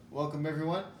Welcome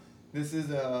everyone. This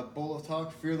is a Bowl of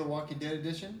Talk Fear the Walking Dead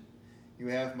edition. You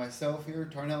have myself here,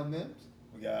 Tarnell Mims.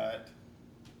 We got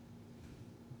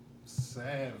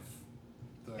Sev,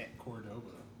 the Cordoba.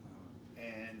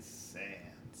 and Sam.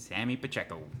 Sammy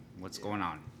Pacheco. What's going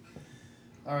on?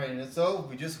 All right, and so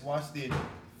we just watched the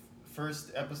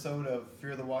first episode of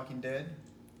Fear the Walking Dead.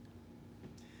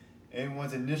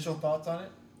 Anyone's initial thoughts on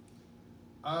it?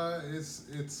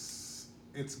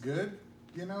 It's good.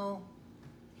 You know,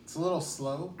 it's a little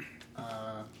slow.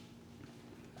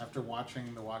 After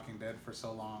watching The Walking Dead for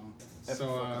so long, I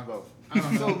don't know.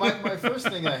 So my first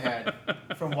thing I had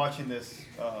from watching this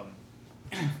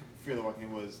Fear the Walking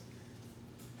Dead was,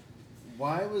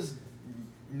 why was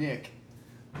Nick,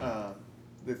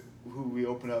 who we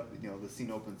open up, the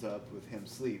scene opens up with him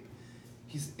asleep,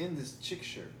 he's in this chick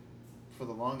shirt for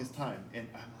the longest time, and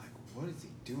I'm like, what is he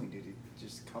doing? Did he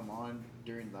just come on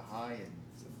during the high and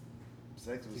some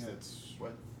sex? Was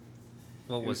what?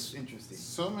 What was interesting?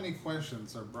 So many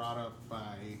questions are brought up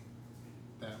by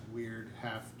that weird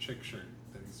half chick shirt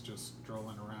that he's just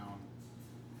strolling around,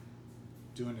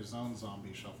 doing his own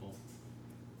zombie shuffle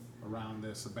around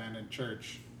this abandoned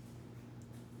church.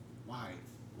 Why?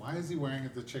 Why is he wearing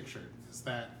the chick shirt? Is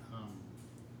that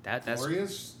That's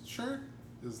Gloria's shirt?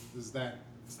 Is that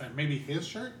maybe his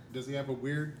shirt? Does he have a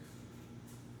weird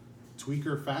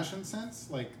tweaker fashion sense,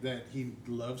 like that he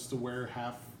loves to wear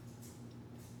half-size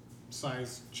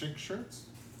chick shirts?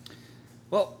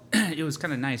 well. It was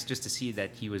kind of nice just to see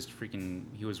that he was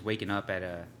waking up at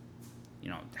a,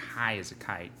 high as a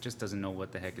kite. Just doesn't know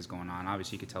what the heck is going on.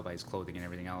 Obviously, you could tell by his clothing and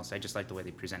everything else. I just like the way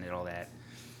they presented all that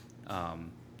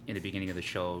in the beginning of the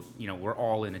show. We're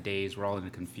all in a daze. We're all in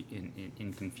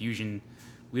confusion.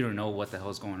 We don't know what the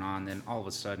hell's going on. Then all of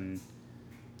a sudden,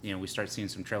 we start seeing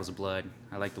some trails of blood.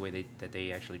 I like the way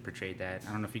they actually portrayed that.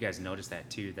 I don't know if you guys noticed that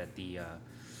too. That the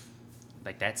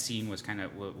that scene was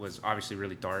was obviously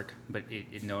really dark, but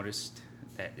it noticed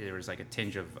that there was like a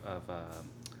tinge of a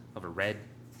red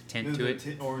tint to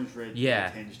it. Orange red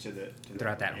tinge to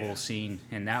throughout that whole scene,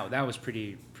 and that was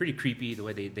pretty creepy the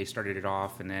way they started it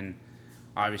off, and then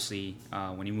obviously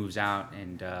when he moves out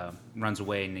and runs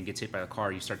away and then gets hit by the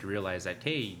car, you start to realize that,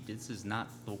 hey, this is not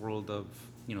the world of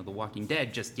The Walking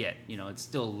Dead just yet. It's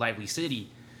still Lively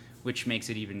City, which makes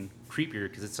it even creepier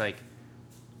because it's like,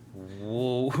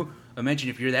 whoa. Imagine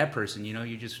if you're that person,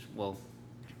 you just,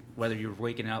 whether you're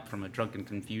waking up from a drunken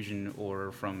confusion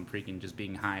or from freaking just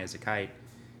being high as a kite,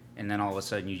 and then all of a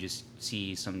sudden you just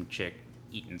see some chick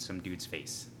eating some dude's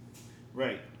face.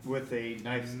 Right, with a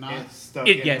knife stuck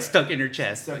in her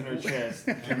chest. Stuck in her chest.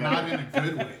 And not in a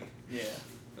good way. Yeah.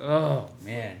 Oh,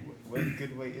 man. What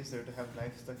good way is there to have a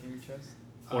knife stuck in your chest?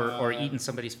 Or eating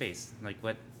somebody's face. Like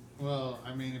what? Well,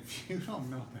 I mean, if you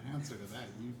don't know the answer to that,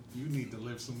 you need to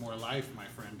live some more life, my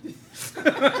friend.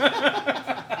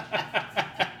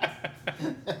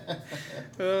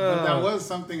 But that was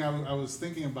something I was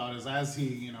thinking about as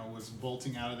he, was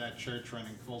bolting out of that church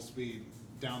running full speed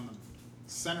down the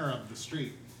center of the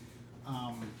street.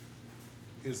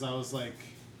 Is I was like,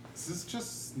 is this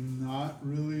just not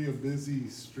really a busy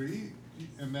street?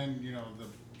 And then, the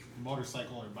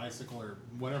motorcycle or bicycle or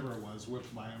whatever it was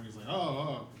whipped by him. He's like,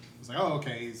 oh. It's like, oh,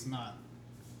 okay, he's not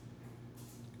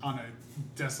on a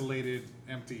desolated,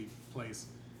 empty place.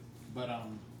 But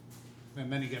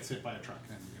and then he gets hit by a truck,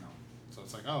 and so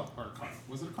it's like, oh, or a car.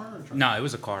 Was it a car or a truck? No, it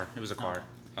was a car. It was a car.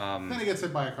 Then he gets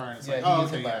hit by a car, and it's like, he oh,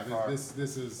 gets okay, hit by a car. this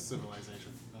is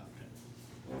civilization. Oh,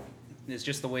 okay. It's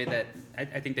just the way that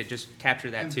I think they just capture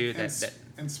that too.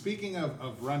 And speaking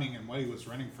of running and what he was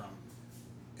running from,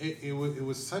 it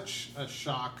was such a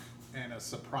shock and a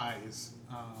surprise.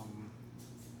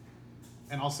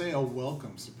 And I'll say a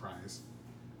welcome surprise,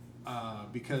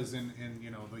 because in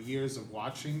the years of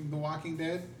watching The Walking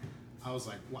Dead, I was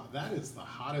like, wow, that is the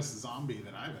hottest zombie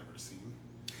that I've ever seen.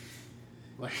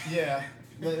 Like, yeah.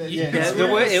 The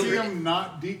way see them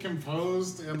not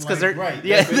decomposed and because right.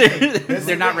 Yeah, That's they're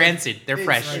the not thing. rancid. They're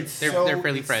fresh. They're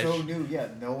fairly it's fresh. so new. Yeah,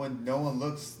 no one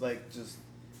looks like just.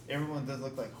 Everyone does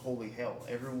look like holy hell.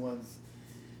 Everyone's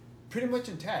pretty much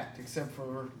intact except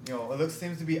for it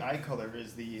seems to be eye color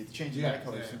is the change in eye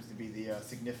color seems to be the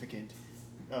significant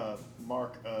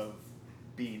mark of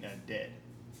being undead.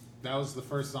 That was the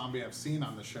first zombie I've seen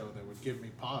on the show that would give me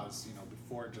pause,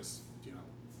 before just,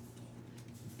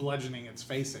 bludgeoning its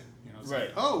face in. It's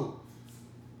right. like, oh,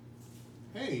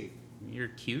 hey. You're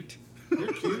cute.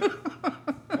 You're cute.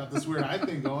 Got this weird eye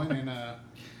thing going and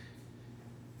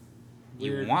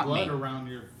weird want blood me. Around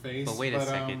your face. But wait a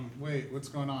second. Wait, what's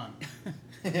going on?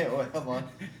 Yeah, well, come on.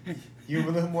 You're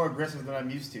a little more aggressive than I'm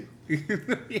used to.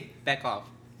 Back off,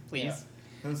 please.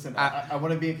 Listen, I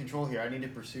want to be in control here. I need to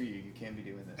pursue you. You can't be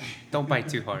doing this. Don't bite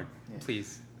too hard, Yeah.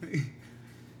 please.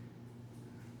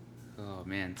 Oh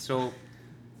man! So,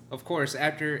 of course,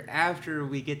 after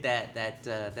we get that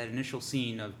initial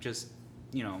scene of just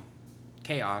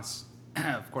chaos,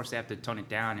 of course they have to tone it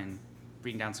down and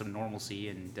bring down some normalcy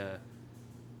and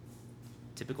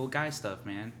typical guy stuff,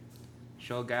 man.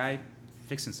 Show a guy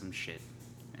fixing some shit,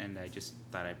 and I just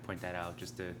thought I'd point that out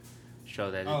just to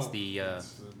show that it's with the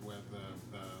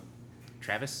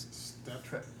Travis.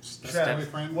 step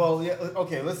boyfriend. Well, yeah.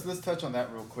 Okay, let's touch on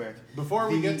that real quick. Before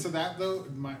we get to that, though,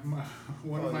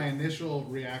 one of my initial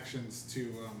reactions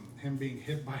to him being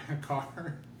hit by a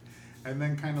car, and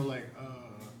then kind of like,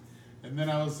 and then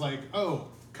I was like, oh,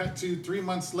 cut to 3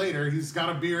 months later, he's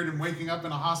got a beard and waking up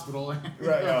in a hospital,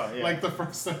 Right, yeah. like the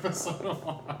first episode of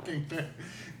Walking Dead.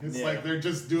 It's Yeah. like they're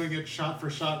just doing it shot for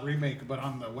shot remake, but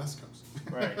on the West Coast.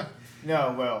 Right.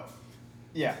 No, well,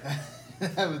 yeah.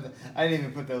 I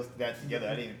didn't even put that together.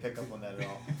 I didn't even pick up on that at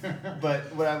all.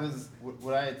 But what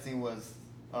I had seen was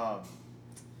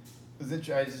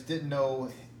interesting. I just didn't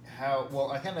know how.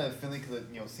 Well, I kind of feeling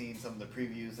because seen some of the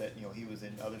previews that he was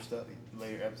in other stuff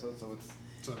later episodes. So it's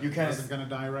So you he kind wasn't gonna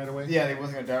die right away. Yeah, he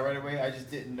wasn't gonna die right away. I just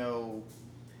didn't know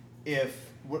if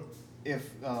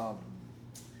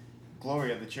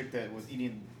Gloria, the chick that was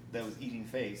eating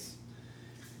face,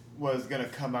 was gonna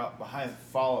come out behind,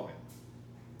 follow him.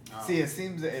 See, it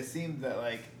seemed that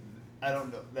like I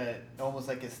don't know that almost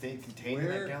like it stayed contained in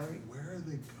that gallery. Where are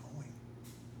they going?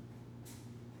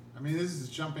 I mean, this is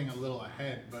jumping a little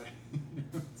ahead, but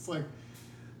it's like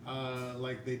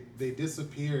they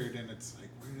disappeared, and it's like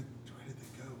where did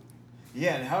they go?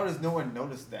 Yeah, and how does no one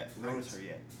notice her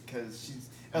yet? Because she's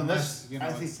unless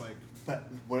I think. It's like. But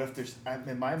what if there's?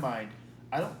 In my mind,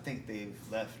 I don't think they've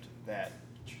left the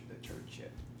church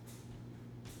yet.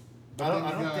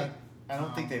 I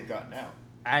don't think they've gotten out.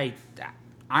 I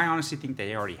honestly think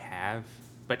they already have,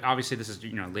 but obviously this is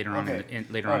later on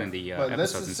in the but episodes and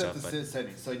let's stuff. just set the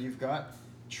setting. So you've got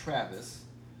Travis,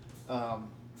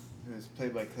 who's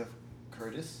played by Cliff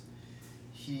Curtis.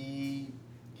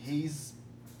 He's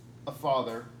a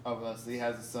father, obviously. He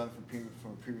has a son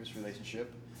from a previous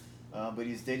relationship, but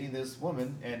he's dating this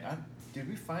woman. And did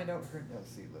we find out her? Let's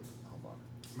see. Hold on.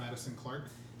 Madison Clark.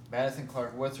 Madison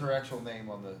Clark. What's her actual name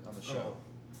on the show? Oh.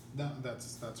 No,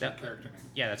 that's her character name.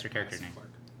 Yeah, that's her character Madison name. Clark.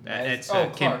 It's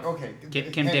Clark. Okay.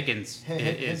 Kim Dickens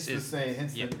Hence is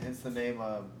the name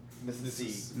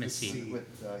Mrs. Miss C.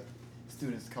 with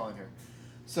students calling her.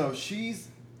 So she's,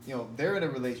 they're in a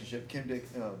relationship.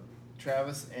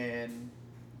 Travis and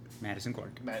Madison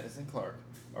Clark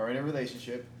are in a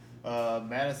relationship.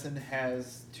 Madison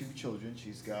has 2 children.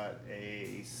 She's got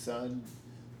a son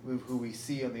who we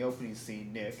see on the opening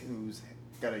scene, Nick, who's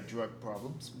got a drug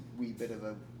problem, wee bit of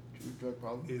a drug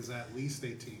problem. Is at least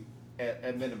 18.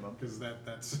 At minimum. Because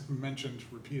that's mentioned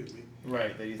repeatedly.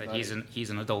 Right. That he's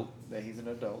an adult. That he's an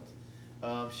adult.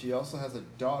 She also has a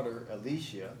daughter,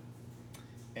 Alicia,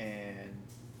 and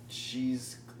it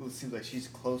seems like she's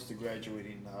close to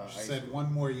graduating She high said school.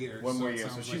 1 more year. One more year, it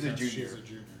so sounds she's like a junior. She's a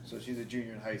junior. So she's a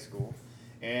junior in high school,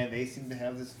 and they seem to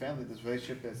have this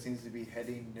relationship that seems to be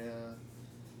heading.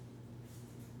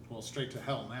 Well, straight to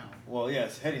hell now. Well,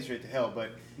 yes, heading straight to hell,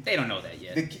 but They don't know that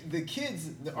yet. the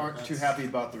kids aren't too happy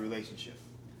about the relationship.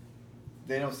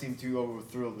 They don't seem too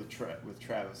over-thrilled with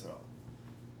Travis at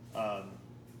all.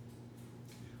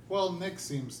 Well, Nick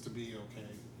seems to be okay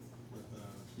with.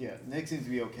 Yeah, Nick seems to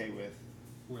be okay with.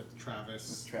 With Travis.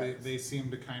 With Travis. They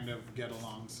seem to kind of get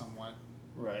along somewhat.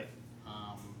 Right.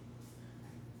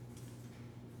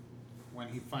 When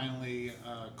he finally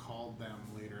called them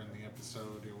later in the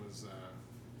episode, it was,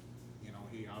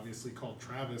 he obviously called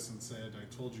Travis and said, "I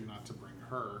told you not to bring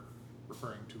her,"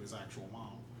 referring to his actual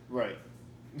mom. Right.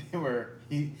 Where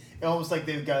almost like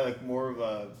they've got like more of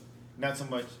a, not so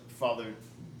much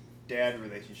father-dad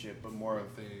relationship, but more of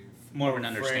an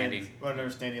understanding. An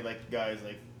understanding, like guys,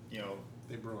 like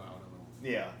They bro out a little.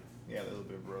 Yeah, a little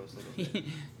bit of bros, a little bit.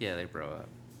 Yeah, they bro up.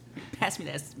 Pass me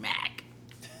that smack.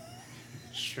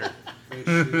 Sure. They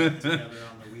shoot together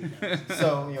on the weekends.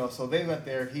 So they went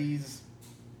there.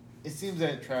 It seems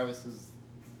that Travis is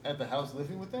at the house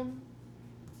living with them.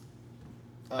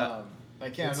 I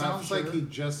can't. It sounds like he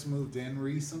just moved in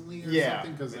recently or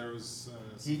something, because there was.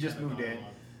 He just moved in.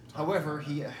 However,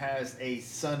 he has a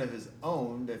son of his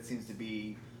own that seems to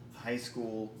be high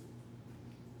school.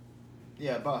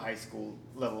 Yeah, about high school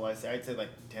level. I'd say like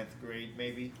 10th grade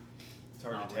maybe. It's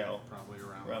hard to tell. Probably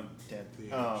Around 10th. the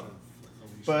age of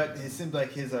Alicia. But it seems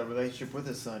like his relationship with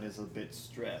his son is a bit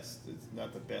stressed. It's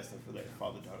not the best of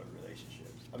father-daughter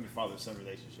relationships. I mean, father-son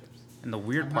relationships. And the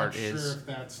weird I'm part not is, sure if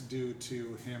that's due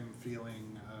to him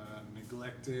feeling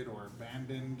neglected or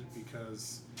abandoned,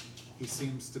 because he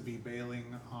seems to be bailing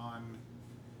on,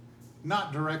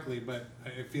 not directly, but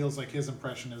it feels like his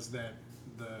impression is that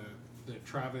that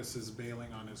Travis is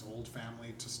bailing on his old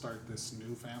family to start this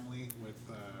new family with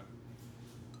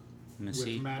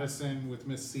Missy. with Madison, with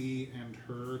Miss C and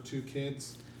her 2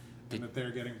 kids, and that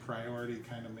they're getting priority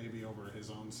kind of maybe over his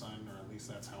own son, or at least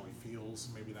that's how he feels.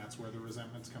 Maybe that's where the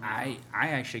resentment's coming from. I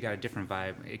actually got a different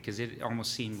vibe because it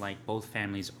almost seemed like both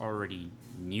families already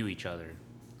knew each other.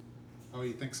 Oh,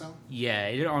 you think so? Yeah,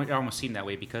 it almost seemed that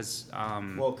way because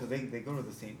Well, because they go to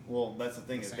the same. Well, that's the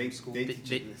thing The is same they school. they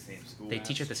teach at the same school. they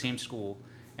teach at the same school,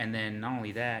 and then not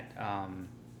only that,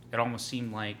 it almost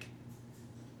seemed like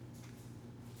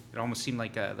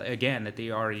again that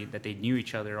they knew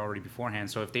each other already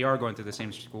beforehand. So if they are going through the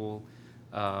same school,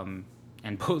 and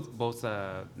both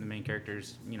the main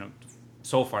characters,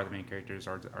 so far the main characters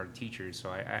are teachers, so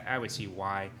I would see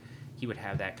why he would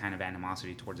have that kind of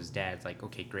animosity towards his dad. It's like,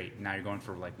 okay, great, now you're going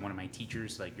for like one of my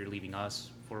teachers, like you're leaving us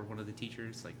for one of the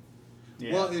teachers, like.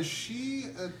 Yeah. Well, is she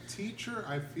a teacher?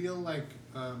 I feel like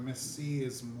Miss C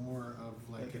is more of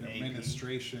like an an AP?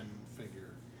 administration figure.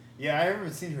 Yeah, I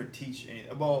haven't seen her teach any.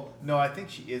 Well, no, I think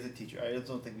she is a teacher. I just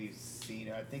don't think we've seen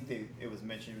her. I think it was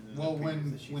mentioned in the Well,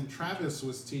 previews that she's when a Travis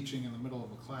was teaching in the middle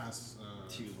of a class,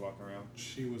 teacher. She was walking around.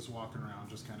 she was walking around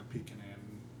just kind of peeking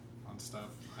in on stuff.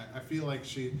 I feel like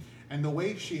and the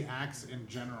way she acts in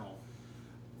general,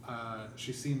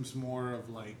 she seems more of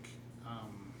like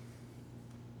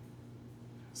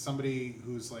somebody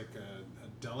who's like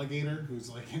a delegator, who's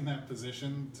like in that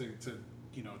position to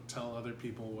tell other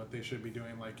people what they should be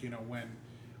doing. Like,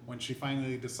 when she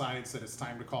finally decides that it's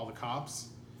time to call the cops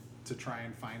to try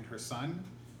and find her son,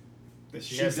 But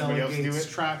she has somebody else do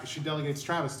it. She delegates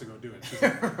Travis to go do it. She's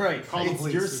like, Right. call the It's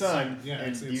police. your It's son, like, yeah,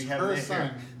 and it's you have her it here.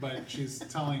 son, but she's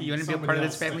telling You want to be a somebody part of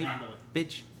this else to family, handle it.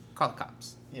 bitch? Call the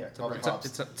cops. Yeah, call the It's up,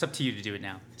 cops. it's up to you to do it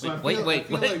now. So I Wait, feel- I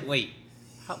feel like- wait.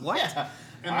 What? Yeah.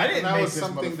 And I didn't that make was this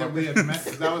something that motherfucker. we had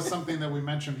that was something that we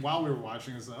mentioned while we were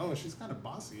watching. Is that, oh, she's kind of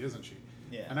bossy, isn't she?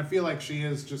 Yeah. And I feel like she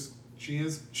is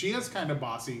kind of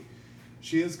bossy.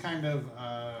 She is kind of,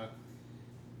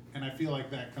 and I feel like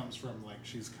that comes from like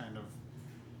she's kind of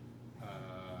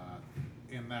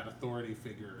in that authority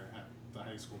figure at the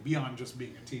high school beyond just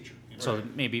being a teacher. So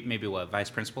maybe what, vice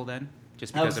principal then?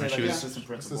 Just I would because say she like was. assistant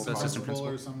principal. Assistant Assistant principal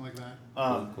or principal. something like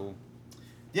that. Cool.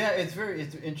 Yeah, it's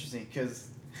interesting because,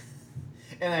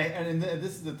 and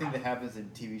this is the thing that happens in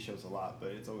TV shows a lot, but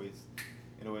it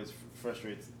always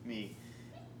frustrates me,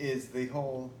 is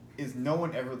no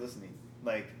one ever listening.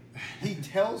 Like, he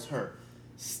tells her,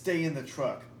 stay in the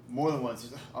truck more than once.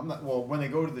 He's, I'm not. Well, when they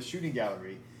go to the shooting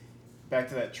gallery, back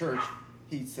to that church,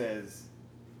 he says,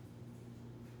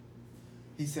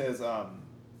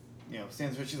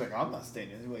 stands there. She's like, I'm not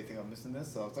staying in. You really think I'm missing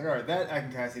this? So it's like, all right, that I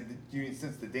can kind of see. You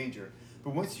sense the danger.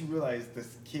 But once you realize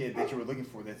this kid that you were looking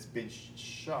for that's been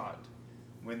shot,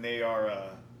 when they are,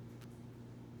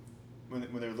 when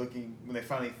they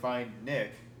finally find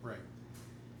Nick, Right.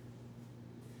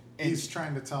 and He's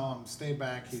trying to tell him, stay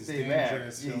back. He's Stay back.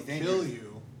 dangerous. Yeah, He'll he's kill dangerous.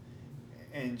 you.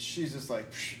 and she's just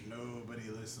like, Nobody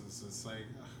listens. It's like,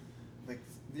 like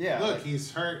yeah, look, like,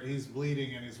 he's hurt. He's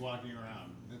bleeding, and he's walking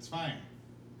around. It's fine.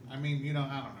 I mean, I don't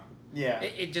know. yeah.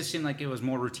 It just seemed like it was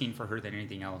more routine for her than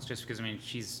anything else. Just because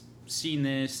she's seen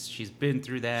this, she's been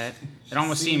through that. It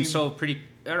almost seemed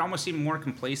It almost seemed more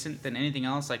complacent than anything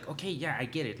else. Like, okay, yeah, I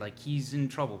get it. Like, he's in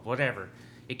trouble, whatever.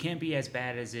 It can't be as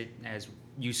bad as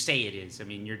you say it is. I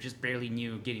mean, you're just barely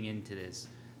new getting into this.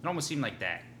 It almost seemed like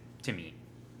that to me.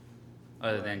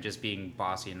 Other than just being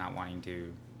bossy and not wanting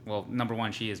to. Well, number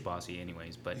one, she is bossy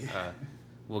anyways, but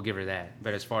we'll give her that.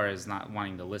 But as far as not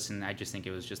wanting to listen, I just think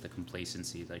it was just a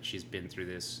complacency. Like, she's been through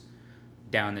this,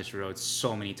 down this road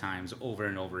so many times over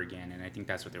and over again, and I think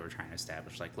that's what they were trying to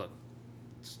establish. Like, look,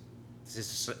 this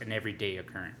is an everyday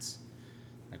occurrence.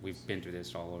 Like, we've been through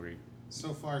this all over.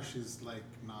 So far, she's like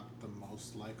not the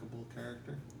most likable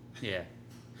character. Yeah.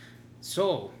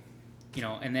 So,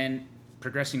 and then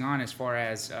progressing on as far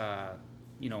as,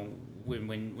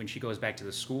 when she goes back to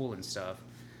the school and stuff,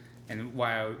 and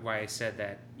why I said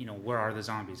that, where are the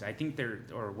zombies? I think where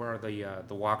are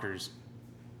the walkers?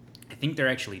 I think they're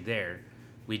actually there.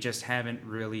 We just haven't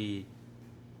really,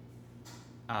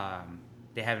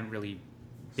 they haven't really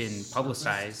been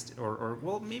publicized or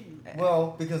maybe.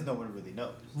 Well, because no one really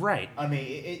knows. Right. I mean,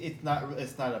 it's not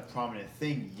a prominent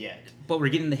thing yet. But we're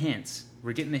getting the hints.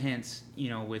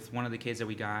 With one of the kids that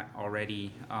we got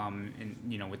already,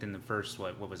 and within the first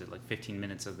what was it, like 15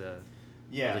 minutes of the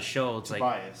show. It's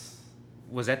Tobias.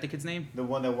 Was that the kid's name? The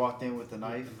one that walked in with the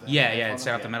knife. Yeah, Knife on it set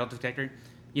him? off the metal detector.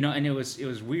 You know, and it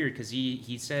was weird because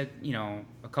he said, you know,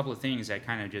 a couple of things that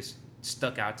kind of just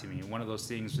stuck out to me. One of those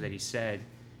things that he said,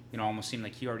 you know, almost seemed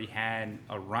like he already had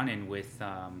a run-in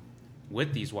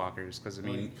with these walkers. Because I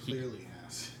mean, he clearly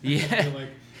has. Yeah. I feel like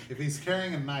if he's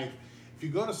carrying a knife, if you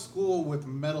go to school with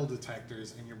metal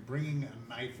detectors and you're bringing a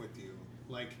knife with you,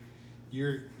 like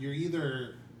you're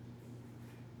either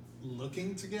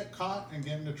looking to get caught and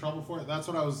get into trouble for it. That's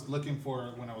what I was looking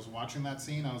for when I was watching that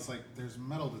scene. I was like, there's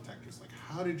metal detectors. Like,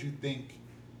 how did you think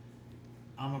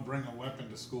I'm gonna bring a weapon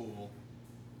to school?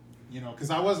 You know,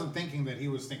 because I wasn't thinking that he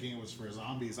was thinking it was for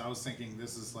zombies. I was thinking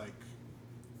this is like,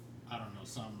 I don't know,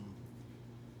 some,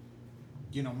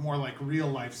 you know, more like real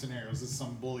life scenarios. This is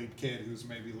some bullied kid who's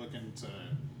maybe looking to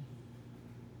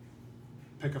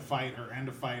pick a fight or end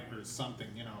a fight or something,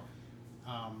 you know.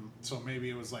 So maybe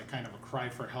it was like kind of a cry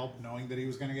for help, knowing that he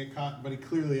was going to get caught, but he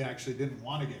clearly actually didn't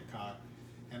want to get caught.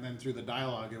 And then through the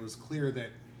dialogue, it was clear that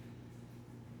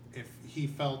if he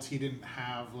felt he didn't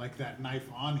have like that knife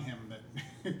on him,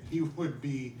 that he would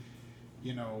be,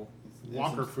 you know,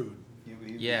 walker food.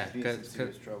 Yeah, be in some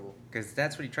serious trouble. Because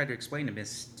that's what he tried to explain to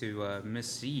Miss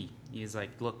C. He's like,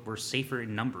 look, we're safer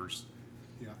in numbers.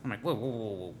 Yeah. I'm like,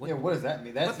 whoa. Yeah, what does that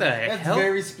mean? That's, what the that's hell?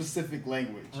 very specific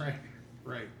language.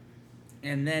 Right.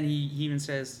 And then he even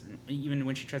says, even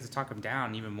when she tries to talk him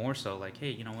down, even more so, like, hey,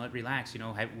 you know what, relax, you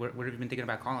know, what have you been thinking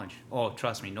about college? Oh,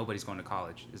 trust me, nobody's going to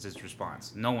college, is his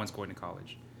response. No one's going to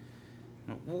college.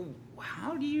 Well,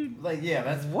 how do you... Like, yeah,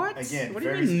 that's... What? Again, what do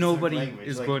you very mean nobody language.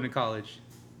 is like, going to college?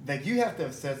 Like, you have to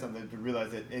have said something to realize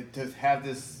that it to have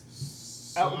this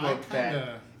So outlook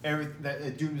I kinda, that a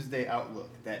doomsday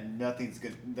outlook, that nothing's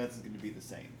going to be the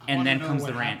same. And wanna then know comes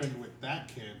what the rant. happened with that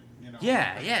kid, you know?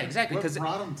 Yeah, exactly. What 'cause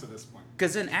brought him to this point?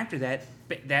 Because then after that,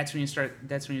 that's when he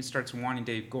starts wanting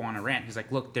to go on a rant. He's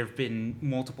like, look, there have been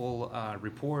multiple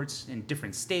reports in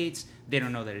different states. They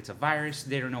don't know that it's a virus.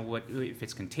 They don't know if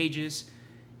it's contagious.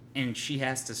 And she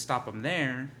has to stop him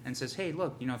there and says, hey,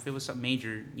 look, you know, if it was something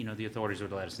major, you know, the authorities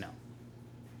would let us know.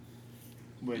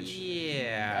 Which...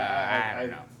 Yeah, I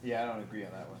don't know. Yeah, I don't agree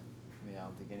on that one. I mean, I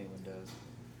don't think anyone does.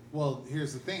 Well,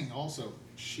 here's the thing. Also,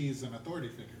 she's an authority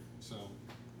figure, so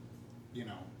you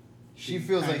know. She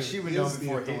feels kind like of she would know is the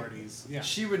before authorities. Yeah.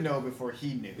 She would know before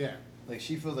he knew. Yeah. Like,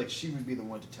 she feels like she would be the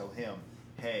one to tell him,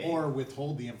 hey... Or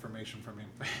withhold the information from him.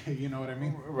 You know what I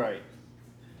mean? Right.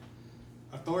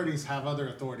 Authorities have other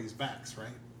authorities' backs, right?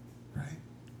 Right?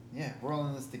 Yeah, we're all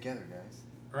in this together, guys.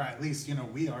 Or at least, you know,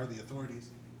 we are the authorities.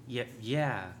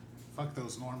 Yeah. Fuck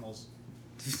those normals.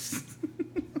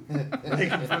 They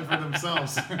can fend for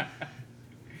themselves.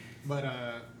 But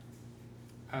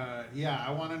yeah,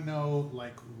 I want to know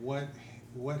like what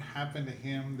happened to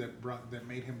him that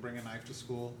made him bring a knife to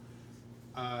school.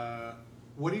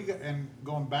 What do you and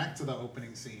going back to the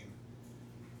opening scene?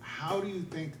 How do you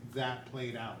think that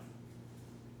played out?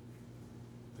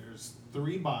 There's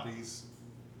 3 bodies.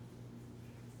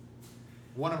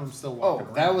 One of them still walking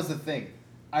around. That was the thing.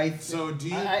 So do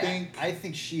you think I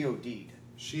think she OD'd.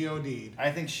 she OD'd?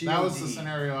 I think she That OD'd. was the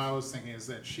scenario I was thinking, is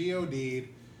that she OD'd,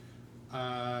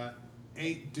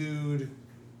 ate dude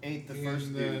Ate the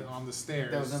first dude on the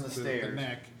stairs. that was on the stairs. The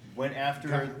neck. Went after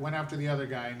her. Went after the other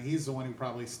guy, and he's the one who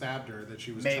probably stabbed her. That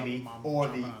she was Maybe,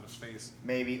 jumping on his face.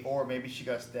 Maybe she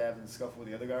got stabbed in the scuffle with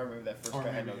the other guy, or maybe that first Or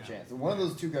guy had no maybe, yeah. chance. One of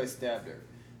those 2 guys stabbed her.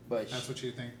 But That's what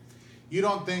you think. You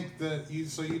don't think that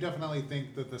so you definitely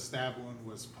think that the stab wound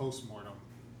was post-mortem.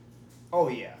 oh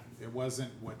yeah. It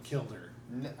wasn't what killed her.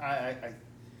 I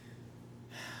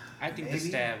think Maybe. the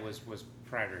stab was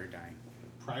prior to her dying.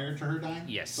 Prior to her dying?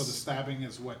 Yes. So the stabbing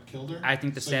is what killed her? I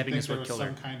think the So you stabbing think is what there killed was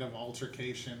her. some kind of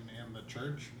altercation in the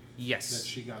church Yes. that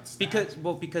she got stabbed?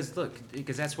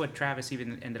 Because that's what Travis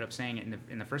even ended up saying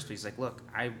in the first place. Like, look,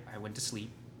 I went to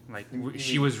sleep. Like,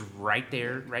 she was right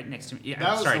there, right next to me. Yeah,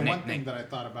 that was sorry, the Nick, one thing Nick. that I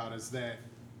thought about, is that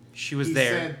She was he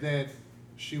there said that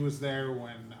she was there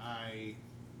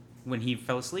when he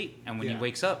fell asleep and when Yeah. he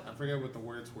wakes up. I forget what the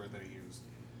words were that he used.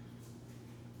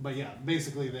 But yeah,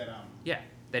 basically that Yeah,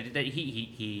 that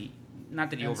he not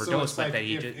that he and so overdosed, it's but like that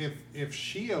he if, just. if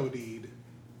she OD'd,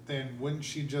 then wouldn't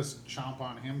she just chomp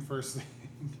on him first thing?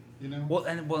 You know? Well,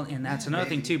 and that's another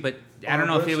thing Maybe. too. But I Or don't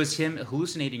know if what it if- was him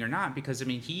hallucinating or not, because I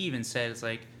mean, he even said it's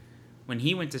like when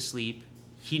he went to sleep,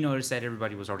 he noticed that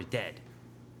everybody was already dead.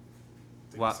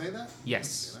 Did well, he say that? He Yes,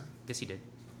 didn't say that. yes, he did.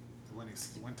 When he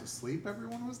went to sleep,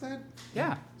 everyone was dead?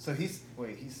 Yeah. So he said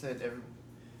When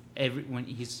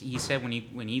he said when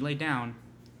he laid down,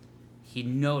 he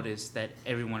noticed that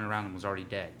everyone around him was already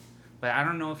dead. But I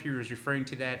don't know if he was referring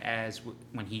to that as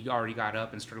when he already got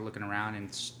up and started looking around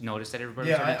and noticed that everybody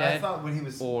was already dead. I thought when he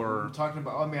was talking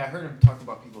about. I mean, I heard him talk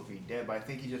about people being dead, but I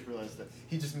think he just realized that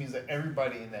he just means that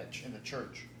everybody in the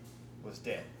church was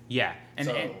dead. Yeah,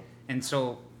 and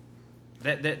so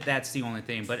that's the only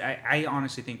thing. But I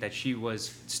honestly think that she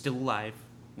was still alive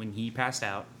when he passed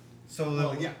out. So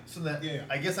So that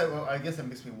I guess that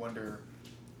makes me wonder.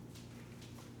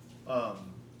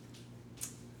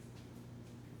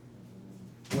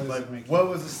 What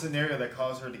was the scenario that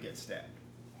caused her to get stabbed?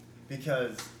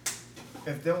 Because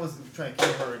if they was trying to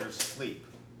kill her in her sleep,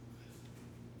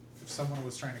 if someone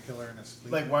was trying to kill her in her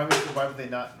sleep, like why would they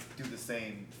not do the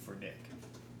same for Nick?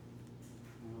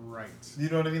 Right. You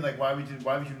know what I mean? Like why would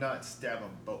you not stab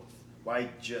them both? Why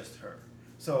just her?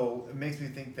 So it makes me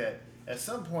think that at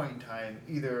some point in time,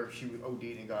 either she OD'd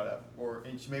and got up, or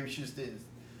maybe she just didn't.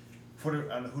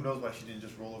 Who knows why she didn't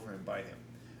just roll over and bite him?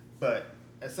 But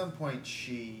at some point,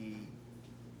 she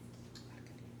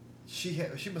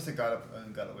must have got up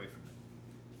and got away from him.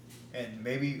 And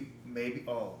maybe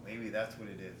that's what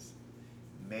it is.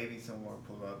 Maybe someone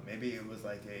pulled up. Maybe it was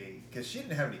like because she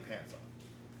didn't have any pants on.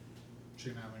 She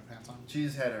didn't have any pants on? She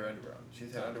just had her underwear on. She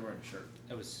just had underwear and a shirt.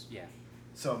 It was, yeah.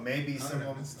 So maybe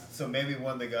maybe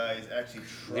one of the guys actually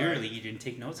tried. Clearly, you didn't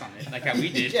take notes on it like how we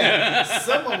did. Yeah,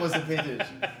 someone wasn't paying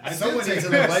attention. Someone needs to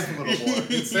live life a little more.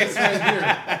 It says right here,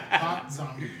 hot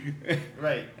zombie.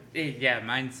 Right. Yeah,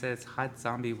 mine says hot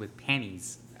zombie with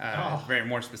panties. Very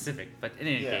more specific, but in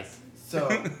any case. So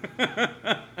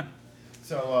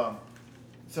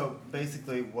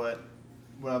basically what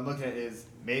I'm looking at is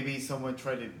maybe someone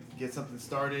tried to get something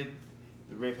started,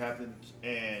 the rape happened,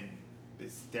 and they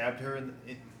stabbed her in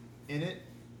it,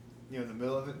 in the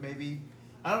middle of it maybe.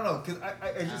 I don't know, because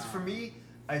I just, for me,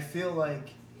 I feel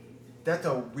like that's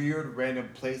a weird random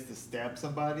place to stab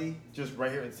somebody, just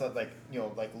right here inside, like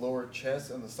lower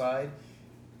chest on the side.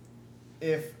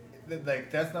 If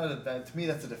that's not to me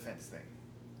that's a defense thing.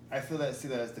 I see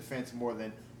that as defense more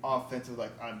than offensive.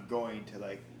 Like I'm going to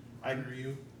murder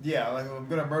you. Yeah, like I'm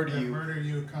gonna murder you. Murder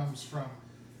you comes from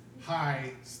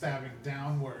high, stabbing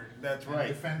downward. That's right.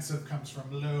 Defensive comes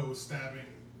from low, stabbing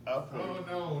upward. Oh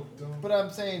no! Don't. But I'm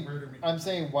saying, murder me.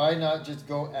 Why not just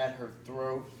go at her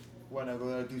throat? Why not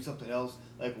go do something else?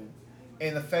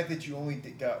 And the fact that you only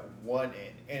got one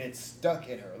in and it's stuck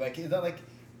in her. Like it's not like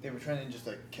they were trying to just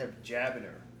kept jabbing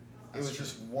her. It was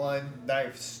just one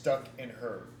knife stuck in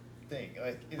her thing.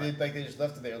 They just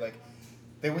left it there. Like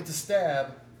they went to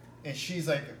stab, and she's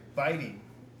biting.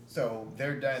 So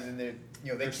they're dying, and they're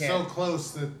can't. So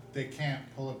close that they can't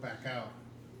pull it back out.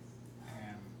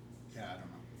 And yeah, I don't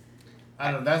know.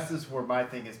 I don't know. That's just where my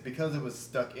thing is, because it was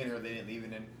stuck in her. They didn't leave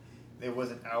it in. It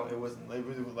wasn't out. It wasn't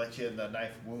like she had a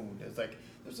knife wound. It's like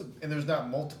there's not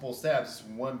multiple stabs. It's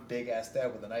one big ass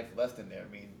stab with a knife left in there. I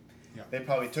mean. Yeah. They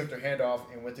probably took their hand off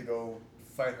and went to go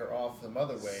fight her off some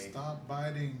other way. Stop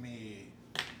biting me.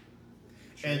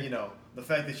 And the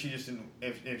fact that she just didn't,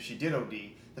 if she did OD,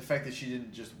 the fact that she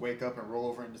didn't just wake up and roll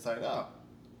over and decide,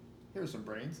 here's some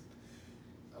brains.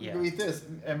 I'm gonna eat this.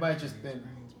 It might just been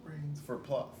for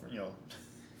plot,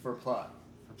 for plot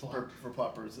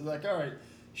purposes. Like, all right,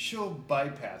 she'll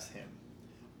bypass him,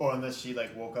 or unless she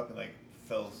woke up and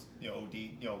fell, OD,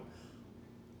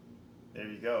 there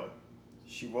you go.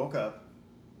 She woke up.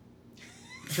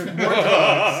 Took more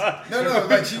drugs.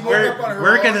 No, she woke up on her own.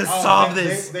 We're gonna solve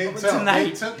this tonight.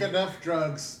 They took enough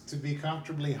drugs to be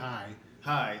comfortably high.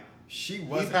 She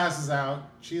wasn't. He passes out.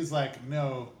 She's like,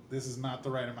 no, this is not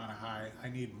the right amount of high. I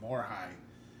need more high.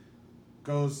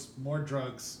 Goes, more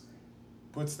drugs,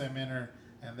 puts them in her,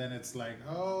 and then it's like,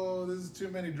 oh, this is too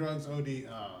many drugs, OD.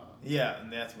 Yeah,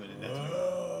 and that's when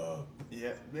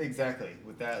yeah, exactly.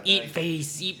 With that, eat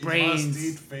face, eat brains. Must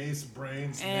eat face,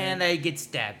 brains, and I get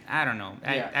stabbed. I don't know.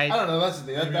 I don't know. That's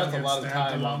the thing. That's a lot of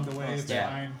time along the way. It's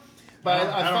fine. But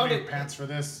I don't found need pants for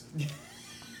this.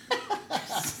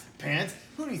 Pants?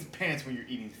 Who needs pants when you're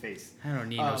eating face? I don't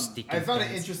need no sticky I found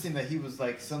pants. it interesting that he was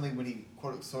suddenly when he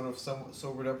sort of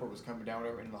sobered up or was coming down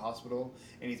whatever in the hospital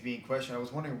and he's being questioned. I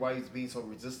was wondering why he's being so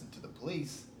resistant to the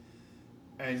police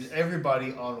and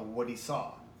everybody on what he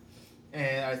saw.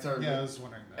 And I started. Yeah, I was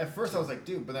wondering that. At first, I was like,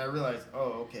 dude, but then I realized,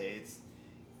 okay, it's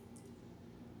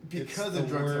because the the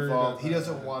drugs word involved. He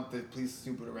doesn't want the police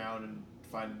snooping around and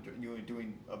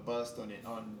doing a bust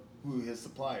on who his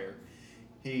supplier.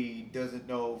 He doesn't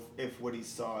know if what he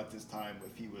saw at this time,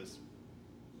 if he was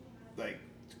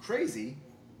crazy.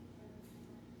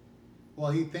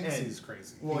 Well, he thinks he's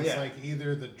crazy. Well, he's yeah.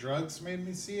 Either the drugs made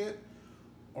me see it,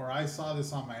 or I saw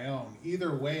this on my own.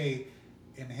 Either way,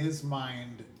 in his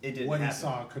mind, what he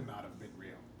saw could not have been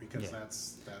real because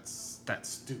that's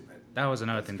stupid. That was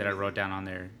another That's thing that I crazy. wrote down on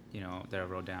there. That I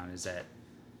wrote down is that,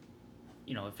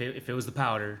 if it was the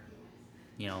powder,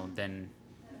 then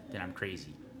I'm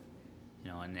crazy.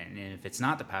 And if it's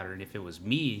not the powder, and if it was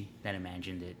me that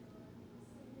imagined it,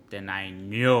 then I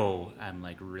know I'm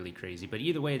like really crazy. But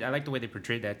either way, I like the way they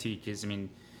portrayed that too, because I mean,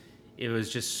 it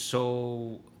was just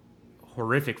so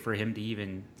horrific for him to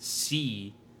even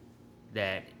see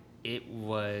that it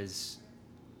was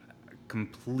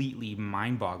completely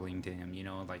mind-boggling to him.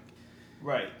 Like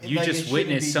Right. you Like, it just shouldn't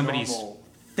witnessed be somebody's normal.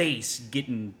 face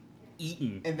getting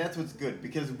eaten. And that's what's good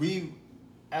because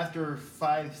after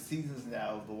 5 seasons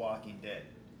now of The Walking Dead,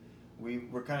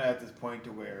 we're kind of at this point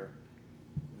to where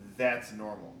that's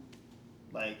normal.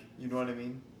 Like, you know what I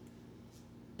mean?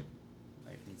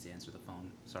 Wife needs to answer the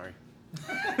phone. Sorry.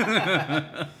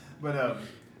 But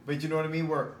you know what I mean?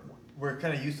 We're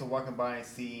kind of used to walking by and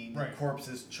seeing Right.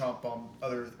 corpses chomp on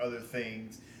other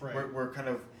things. Right. We're kind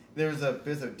of there's a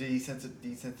bit of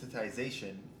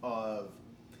desensitization of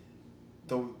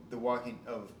the Walking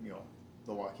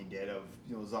Dead of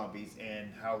zombies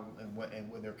and how and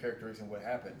when their characters and what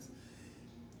happens.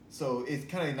 So it's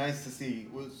kind of nice to see,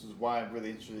 which is why I'm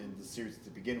really interested in the series to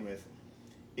begin with,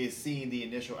 is seeing the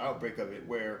initial outbreak of it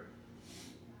where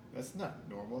that's not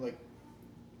normal. Like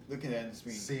looking at it and just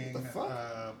being, Seeing what the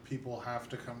fuck? people have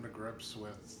to come to grips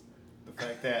with The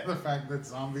fact that the fact that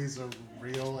zombies are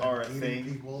real and are a eating thing.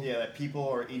 people. Yeah, that people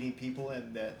are eating people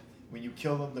and that when you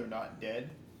kill them, they're not dead.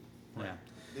 Yeah.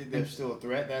 They're still a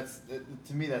threat.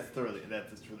 To me, that's really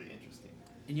interesting.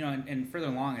 And further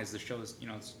along as the show is,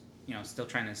 still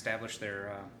trying to establish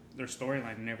their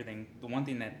storyline and everything. The one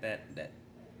thing that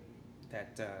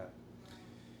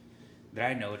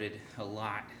I noted a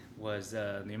lot was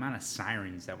the amount of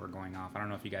sirens that were going off. I don't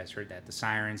know if you guys heard that. The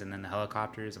sirens and then the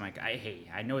helicopters. I'm like,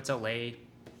 I know it's LA. I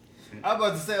was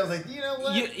about to say, I was like, you know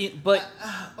what? But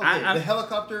okay, the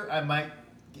helicopter, I might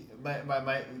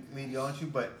lead you on to,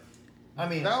 but I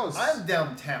mean, I'm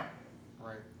downtown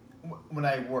Right. when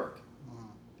I work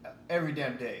every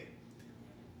damn day.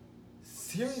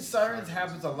 Hearing sirens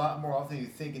happens a lot more often than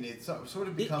you think, and it sort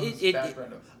of becomes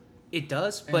background. It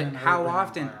does, In but an how urban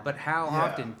often? environment. But how Yeah.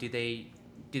 often do they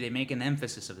make an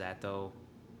emphasis of that though,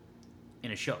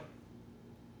 in a show?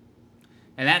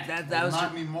 And that was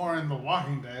not anymore in The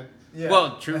Walking Dead. Yeah.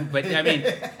 well true, but I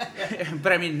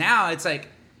mean, now it's like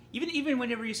even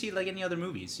whenever you see like any other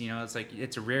movies, it's like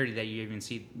it's a rarity that you even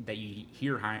see that you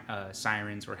hear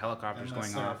sirens or helicopters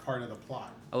Unless going they're off. a part of the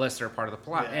plot. Unless they're a part of the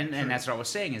plot. Yeah, and true. that's what I was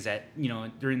saying is that,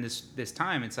 during this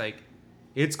time, it's like,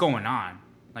 it's going on.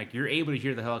 Like, you're able to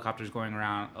hear the helicopters going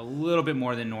around a little bit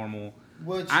more than normal.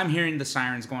 Which I'm hearing the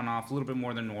sirens going off a little bit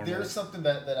more than normal. there's something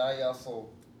that I also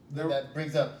that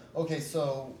brings up. Okay,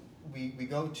 so we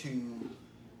go to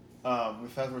we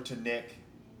fast forward to Nick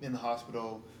in the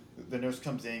hospital. The nurse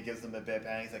comes in, gives them a bed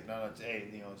pan. He's like, no, hey,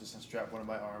 just unstrap one of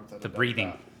my arms. The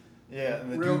breathing. Yeah,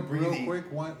 and the Real dude breathing. quick,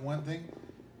 one thing.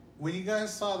 When you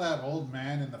guys saw that old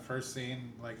man in the first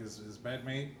scene, like his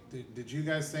bedmate, did you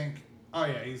guys think, oh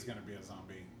yeah, he's gonna be a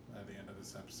zombie at the end of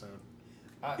this episode?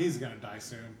 He's gonna die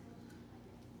soon.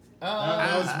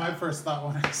 That was my first thought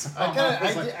when I saw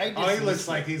him. Oh, he looks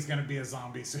like he's gonna be a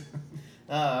zombie soon.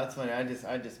 That's funny. I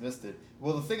just missed it.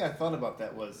 Well, the thing I thought about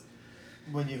that was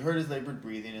when you heard his labored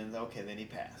breathing, and okay, then he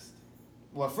passed.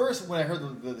 Well, first when I heard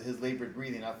his labored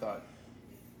breathing, I thought,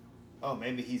 oh,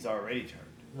 maybe he's already turned.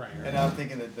 Right. And I was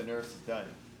thinking that the nurse is done.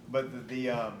 But the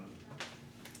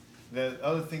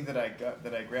other thing that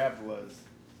I grabbed was,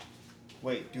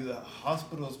 wait, do the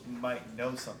hospitals might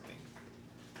know something?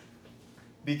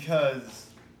 Because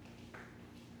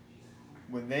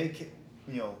when Madison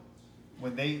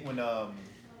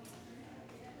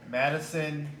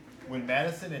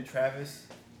and Travis,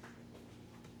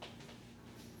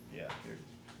 yeah,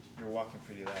 you're walking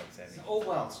pretty loud, Sammy. Oh,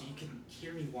 well, so you can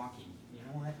hear me walking. You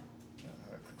know what?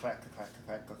 Clack, clack,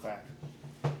 clack, clack, clack.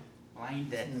 Well, I ain't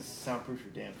dead. This is soundproof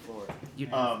your damn floor. You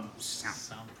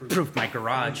Soundproof. proof my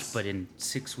garage, but in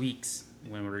 6 weeks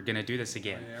when we're gonna do this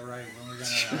again. Yeah, right. When we're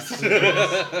gonna actually do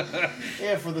this.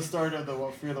 Yeah, for the start of the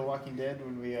Fear the Walking Dead,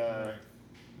 when we Right.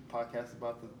 podcast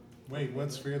about the. Wait,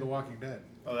 what's Fear the Walking Dead?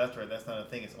 Oh, that's right. That's not a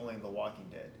thing. It's only The Walking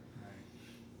Dead.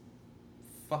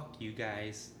 Fuck you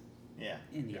guys Yeah.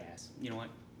 in the ass. You know what?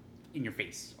 In your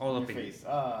face, all In up your in face. it,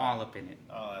 all up in it.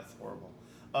 Oh, that's horrible.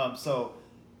 So,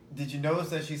 did you notice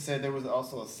that she said there was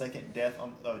also a second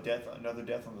another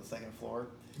death on the second floor?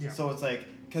 Yeah. So it's like,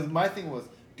 because my thing was,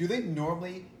 do they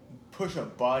normally push a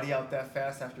body out that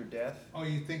fast after death. Oh,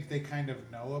 you think they kind of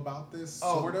know about this,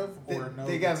 Oh, sort of, or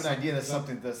they have an idea that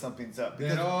something's up? something's up.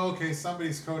 Then, okay,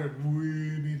 somebody's coded. We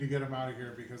need to get him out of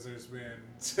here because there's been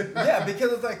Yeah,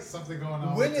 because it's like something going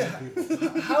on when with dead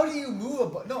people. how do you move a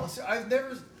body? No, so I've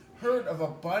never heard of a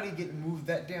body getting moved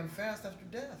that damn fast after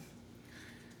death.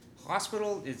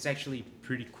 Hospital, it's actually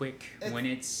pretty quick. When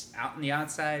it's out in the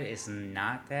outside, it's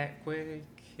not that quick.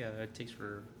 It takes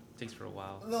for a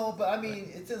while. No, but I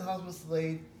mean, it's in hospital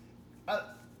Slade. I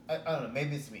don't know.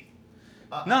 Maybe it's me.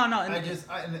 No.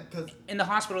 Because In the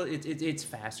hospital, it's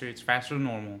faster. It's faster than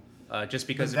normal. Just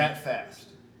because that fast,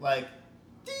 like,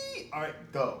 all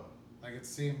right, go. Like it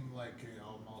seemed like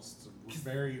almost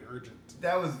very urgent.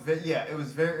 That was it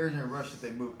was very urgent and rush that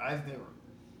they moved. I've never.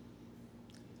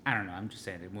 I don't know. I'm just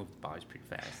saying they move the bodies pretty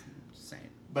fast. I'm just saying.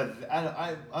 But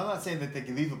I'm not saying that they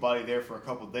can leave a body there for a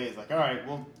couple of days. Like, all right,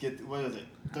 we'll get what is it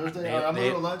Thursday? I'm gonna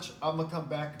go to lunch. I'm gonna come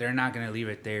back. They're not gonna leave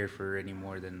it there for any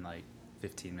more than like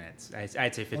 15 minutes.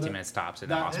 I'd say 15 minutes tops in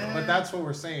the hospital. But that's what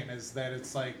we're saying is that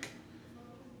it's like,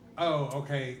 oh,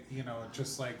 okay,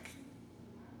 just like,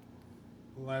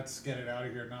 let's get it out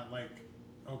of here. Not like,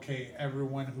 okay,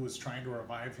 everyone who was trying to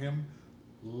revive him,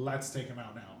 let's take him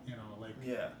out now.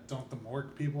 Don't the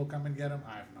morgue people come and get him?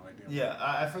 I have no idea. Yeah,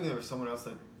 I forget there was someone else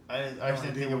that I just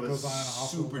didn't think it was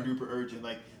super duper urgent.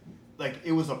 Like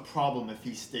it was a problem if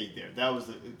he stayed there. That was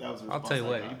the I'll tell you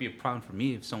what, it'd be a problem for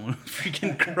me if someone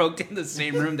freaking croaked in the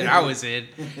same room that I was in.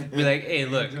 Be like, hey,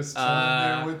 look, just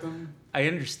there with them. I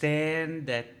understand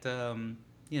that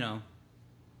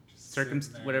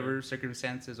whatever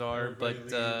circumstances are,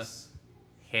 Everybody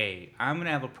hey, I'm gonna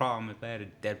have a problem if I had a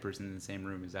dead person in the same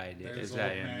room as I did. There's As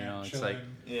I am, it's like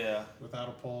without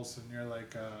a pulse, and you're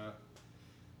like,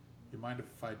 you mind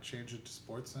if I change it to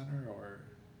Sports Center or?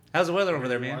 How's the weather over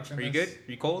there, man? watching Are you this? good?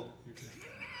 Are you cold?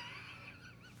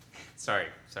 Sorry,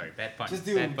 bad pun. Just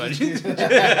do Bad pun.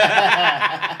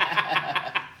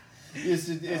 It's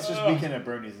just Weekend at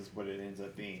Bernie's is what it ends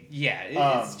up being.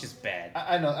 Yeah, it's just bad.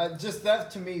 I know. Just that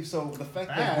to me. So the fact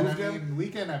that Bad. moved him.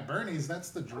 Weekend at Bernie's, that's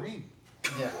the dream.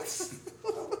 Yeah.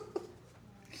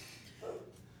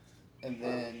 And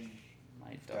then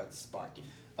My got Sparky.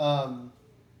 Shut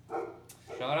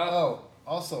up. Oh,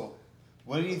 also,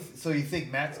 what do you? So you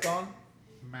think Matt's gone?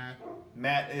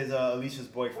 Matt is Alicia's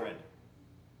boyfriend.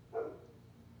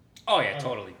 Oh yeah,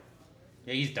 totally.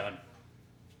 Yeah, he's done.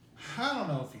 I don't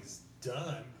know if he's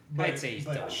done. But, I'd say he's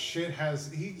but done. shit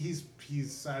has he's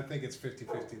I think it's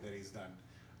 50-50 that he's done.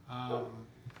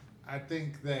 I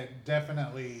think that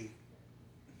definitely.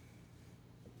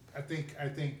 I think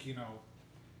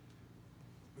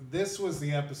this was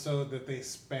the episode that they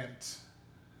spent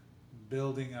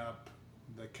building up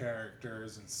the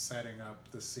characters and setting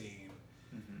up the scene.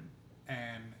 Mm-hmm.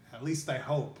 And at least I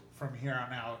hope from here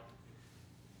on out,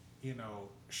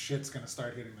 shit's gonna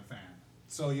start hitting the fan.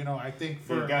 So I think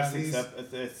for at least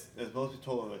it's supposed to be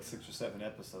told like 6 or 7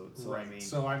 episodes. So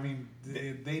right.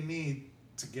 They need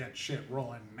to get shit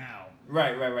rolling now.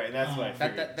 Right. That's what I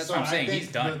figured. That's what I'm saying.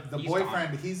 He's done. The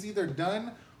boyfriend, he's either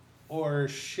done or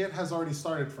shit has already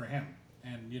started for him.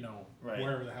 And,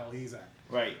 wherever the hell he's at.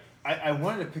 Right. I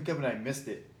wanted to pick up and I missed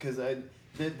it because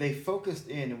they focused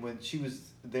in, and when she was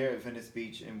there at Venice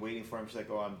Beach and waiting for him, she's like,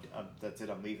 oh, I'm that's it,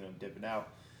 I'm leaving, I'm dipping out.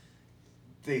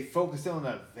 They focused in on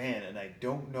that van, and I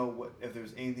don't know if there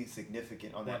was anything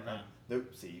significant on that van.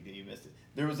 See, you missed it.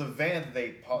 There was a van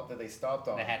that they stopped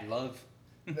on. That had love.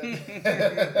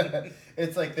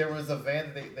 It's like there was a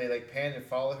van that they like panned and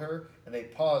followed her, and they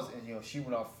paused, and she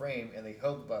went off frame, and they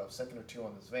held about a second or two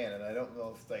on this van, and I don't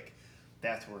know if like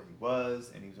that's where he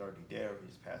was, and he was already there, or he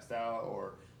just passed out,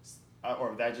 or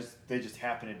they just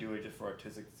happened to do it just for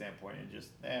artistic standpoint, and just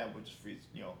we'll just freeze,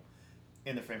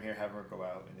 in the frame here, have her go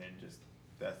out, and then just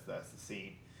that's the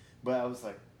scene. But I was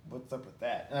like, what's up with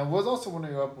that? And I was also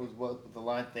wondering what the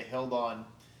line they held on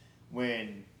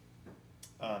when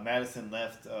Madison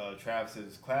left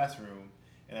Travis's classroom,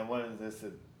 and I wanted this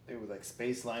to, it was like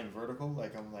space line vertical.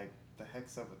 Like I'm like, the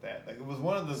heck's up with that? Like it was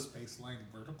one of the space line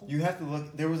vertical. You have to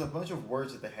look. There was a bunch of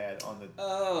words that they had on the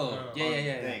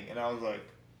thing, and I was like,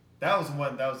 that was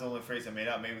the only phrase I made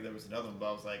out. Maybe there was another one, but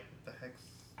I was like, what the heck's?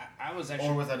 I was actually.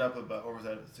 Or was that up about? Or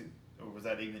was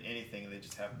that even anything? And they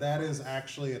just have. That is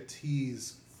actually a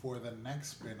tease for the next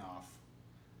spin-off,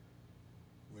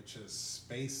 which is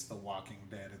Space the Walking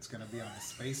Dead. It's going to be on the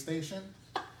space station.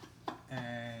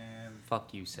 And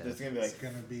fuck you, Seth. It's going to be like. It's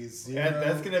going to be zero.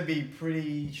 That's going to be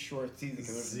pretty short season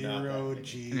because there's zero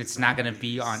G. And it's not going to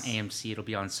be on AMC. It'll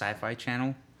be on Sci-Fi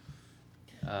Channel.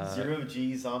 0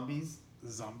 G zombies.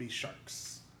 Zombie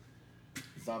sharks.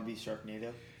 Zombie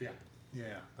Sharknado.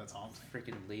 Yeah, that's all I'm saying.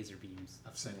 Freaking laser beams.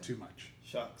 I've said too much.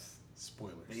 Shucks.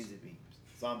 Spoilers. Laser beams.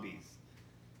 Zombies.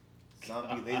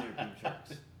 Zombie laser beam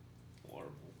sharks.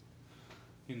 Horrible.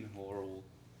 Horrible.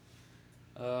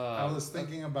 I was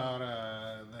thinking about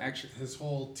Actually- his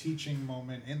whole teaching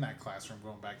moment in that classroom.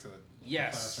 Going back to the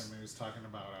Yes. classroom, he was talking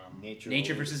about Nature always-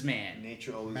 versus man.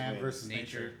 Nature always man wins. versus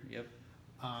Nature. Yep.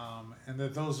 and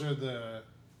that those are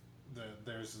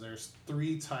there's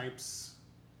 3 types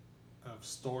of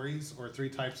stories or 3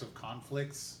 types of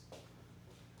conflicts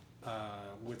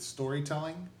with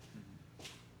storytelling.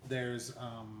 There's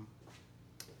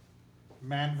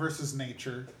man versus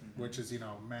nature, which is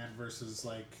man versus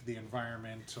like the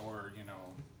environment or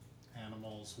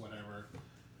animals, whatever.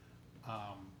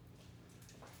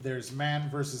 There's man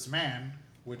versus man,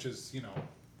 which is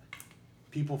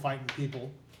people fighting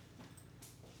people,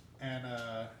 and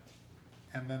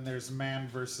then there's man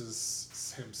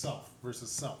versus himself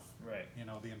versus self. Right.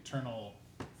 The internal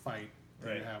fight that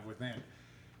you Right. have within,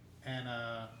 and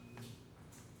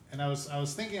I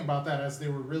was thinking about that as they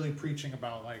were really preaching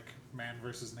about like man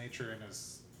versus nature in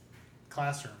his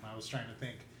classroom. I was trying to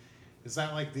think, is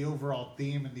that like the overall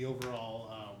theme and the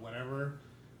overall whatever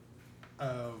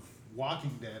of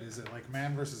Walking Dead? Is it like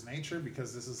man versus nature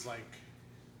because this is like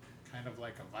kind of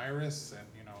like a virus, and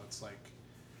it's like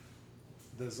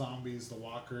the zombies, the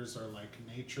walkers are like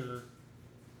nature,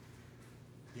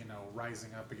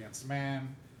 rising up against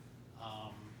man.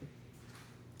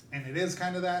 And it is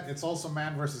kind of that. It's also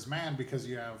man versus man because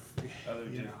you have, Other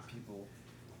people.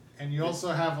 and you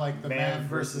also have like the man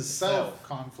versus self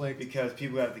conflict. Because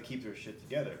people have to keep their shit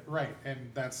together. Right, and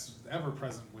that's ever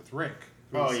present with Rick.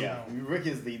 Oh who's, yeah, Rick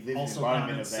is the living also gone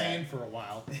embodiment of insane that. for a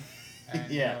while, and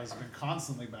Yeah. has been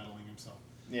constantly battling himself.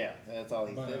 Yeah, that's all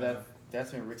he. But,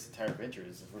 That's been Rick's entire adventure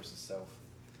is versus self.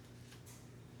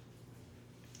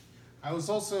 I was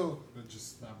also I'm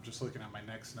just looking at my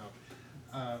next note,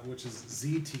 which is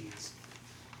ZTs,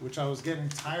 which I was getting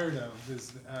tired of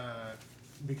is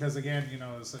because again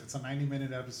it's a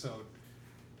 90-minute episode,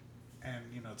 and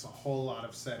it's a whole lot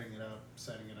of setting it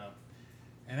up,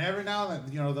 and every now and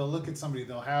then they'll look at somebody,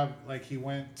 they'll have like he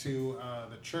went to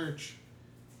the church.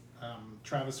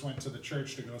 Travis went to the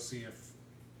church to go see if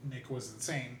Nick was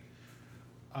insane,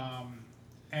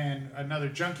 and another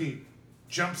junkie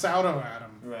jumps out at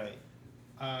him. Right.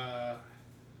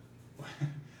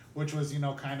 Which was,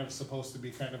 kind of supposed to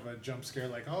be kind of a jump scare,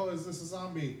 like, oh, is this a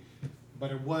zombie?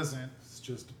 But it wasn't. It's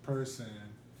just a person.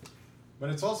 But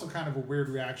it's also kind of a weird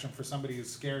reaction for somebody who's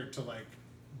scared to, like,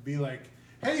 be like,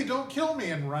 hey, don't kill me,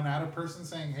 and run at a person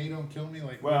saying, hey, don't kill me.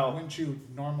 Like, Well- wouldn't you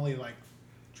normally, like,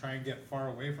 try and get far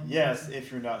away from the Yes, person?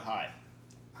 if you're not high.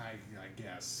 I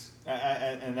guess.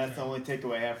 And that's the only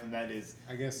takeaway I have from that is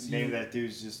I guess maybe you that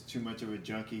dude's just too much of a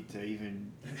junkie to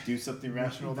even do something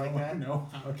rational like that. know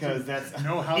Because that's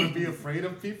know how to be afraid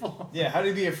of people. Yeah, how do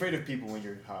you be afraid of people when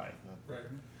you're high? Right.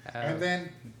 Uh,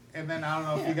 And then I don't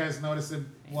know if you guys noticed it.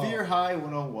 Well, Fear High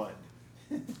 101.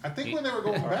 I think when they were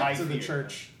going Or back high to the fear.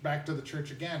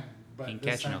 church, again, but Ain't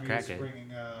this catching time no he was crackhead.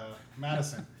 bringing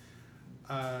Madison.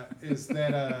 Is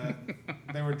that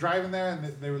they were driving there and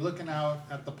they were looking out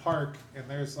at the park, and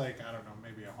there's like, I don't know,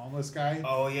 maybe a homeless guy.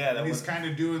 Oh yeah, that And he's was kind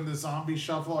of doing the zombie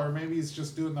shuffle, or maybe he's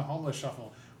just doing the homeless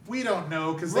shuffle. We don't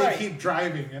know because Right. they keep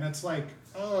driving, and it's like,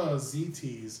 oh,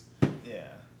 ZTs. yeah.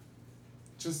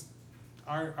 Just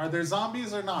are there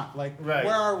zombies or not? Like, Right.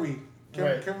 where are we?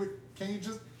 Right. Can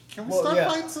we Well, start yeah.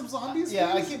 fighting some zombies? Yeah,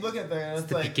 I please? keep looking at that. And it's it's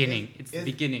the like beginning. It's the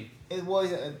beginning. It was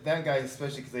that guy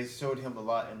especially because they showed him a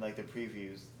lot in like the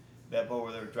previews. That boat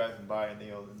where they were driving by and they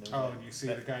and there was, Oh, like, and you see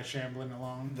that- the guy shambling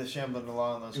along, the shambling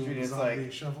along the doing street. the It's zombie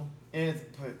like shuffle. and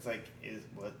it's like is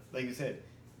what like you said,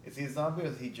 is he a zombie or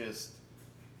is he just?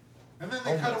 And then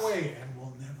they cut homeless. away, and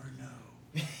we'll never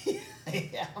know.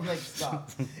 Yeah, I'm like stop.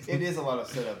 It is a lot of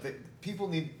setup.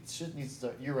 People shit needs to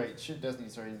start. You're right. Shit does need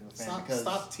to start hitting the fan because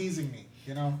Stop teasing me.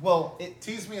 well it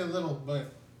Tease me a little,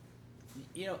 but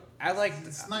I like.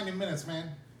 it's 90 minutes, man.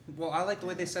 Well, I like the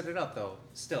way they set it up, though.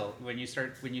 Still, when you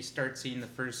start seeing the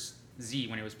first Z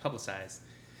when it was publicized,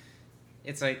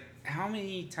 it's like, how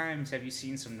many times have you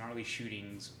seen some gnarly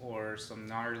shootings or some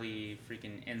gnarly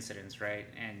freaking incidents, right?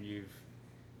 And you've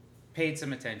paid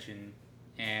some attention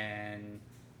and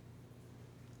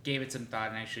gave it some thought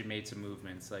and actually made some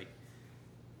movements. Like,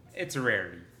 it's a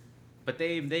rarity. But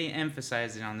they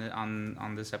emphasized it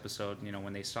on this episode.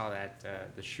 When they saw that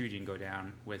the shooting go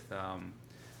down with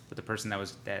the person that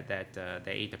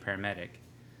ate the paramedic.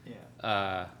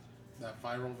 yeah. That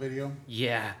viral video.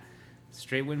 Yeah,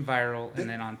 straight went viral, and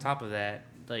then on top of that,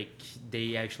 like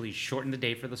they actually shortened the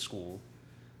day for the school.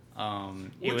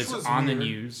 It Which was on the weird,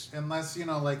 news. Unless,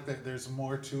 like, there's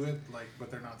more to it, like, but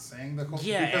they're not saying the whole.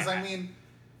 Yeah, Because, I mean,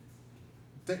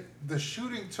 the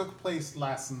shooting took place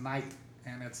last night,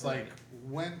 and it's Right. like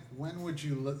when would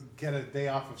you get a day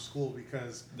off of school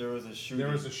because There was a shooting.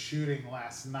 there was a shooting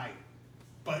last night?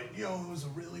 But it was a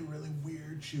really really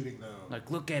weird shooting though. Like,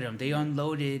 look at him. They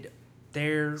unloaded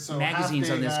their So magazines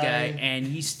half on this day guy, guy- and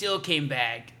he still came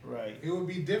back. Right. It would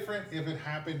be different if it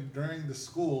happened during the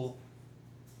school,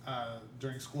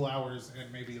 during school hours,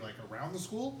 and maybe like around the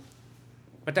school.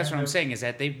 But that's what I'm And saying is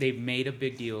that they've made a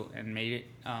big deal and made it.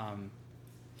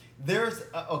 There's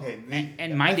okay.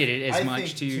 And minded it as I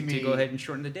much think to me, go ahead and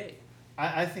shorten the day.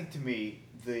 I think to me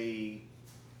the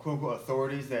quote unquote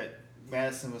authorities that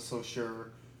Madison was so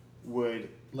sure would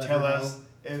Let tell her us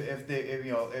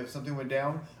if something went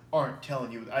down aren't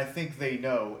telling you. I think they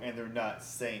know and they're not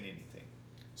saying anything.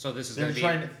 So this is They're going to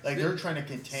trying be. to they're trying to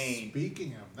contain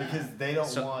Speaking of that, because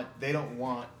they don't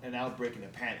want an outbreak and a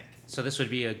panic. So this would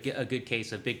be a good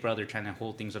case of Big Brother trying to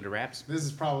hold things under wraps. this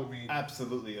is probably me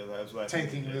Absolutely, that's what I think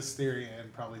taking it is. this theory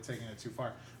and probably taking it too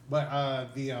far. But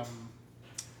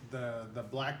the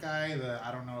black guy,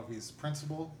 I don't know if he's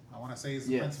principal. I want to say he's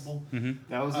the Yes. principal. Mm-hmm.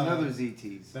 That was another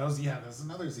ZTs. That was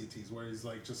another ZT's where he's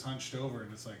like just hunched over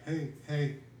and it's like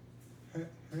hey,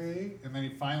 and then he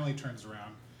finally turns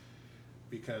around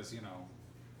because you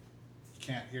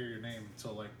can't hear your name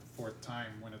until like the fourth time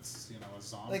when it's a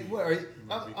zombie. Like what are you?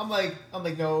 movie. I'm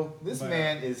like no. This But,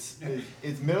 man is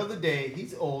middle of the day.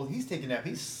 He's old. He's taking a nap.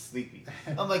 He's sleepy.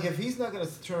 I'm like if he's not gonna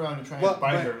turn around and try and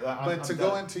bite her. But to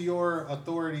go into your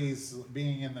authorities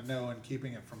being in the know and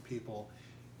keeping it from people,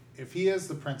 if he is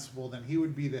the principal, then he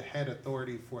would be the head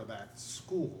authority for that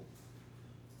school,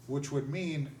 which would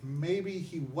mean maybe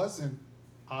he wasn't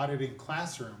auditing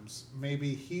classrooms.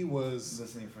 Maybe he was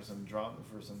listening for some drama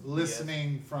for some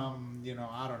listening from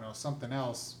I don't know, something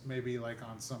else, maybe like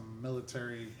on some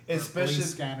military or Especially-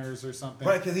 police scanners or something.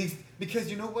 Right, because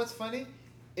you know what's funny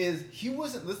is he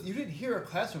wasn't listening. You didn't hear a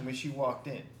classroom when she walked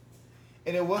in,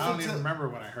 and it I wasn't don't even till remember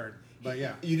what I heard, but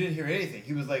yeah. you didn't hear anything.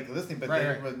 He was like listening, but Right,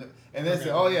 there right. was no, and then Okay.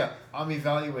 said, "Oh yeah, I'm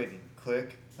evaluating."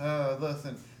 Click.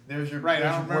 Listen. There's your Right,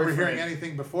 There's I don't your remember boyfriend. hearing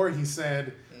anything before he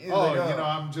said, He's oh, like, oh.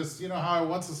 I'm just, how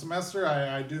once a semester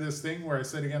I do this thing where I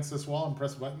sit against this wall and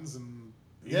press buttons and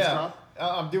Yeah, eavesdrop.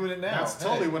 I'm doing it now. That's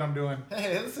totally what I'm doing.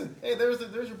 Hey, listen. Hey, there's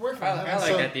your boyfriend. I like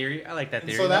So- that theory. I like that And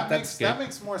theory. so that That's good.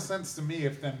 makes more sense to me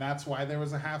if then that's why there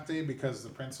was a half day because the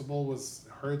principal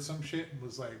heard some shit and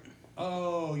was like,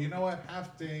 oh, you know what,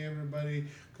 half day everybody,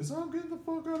 because I'm getting the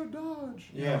fuck out of Dodge.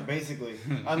 You Yeah, know? basically.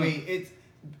 I mean,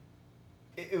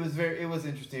 it was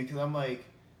interesting because I'm like,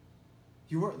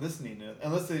 you weren't listening to it,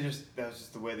 unless that was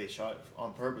just the way they shot it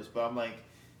on purpose. But I'm like,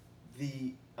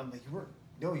 you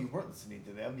weren't listening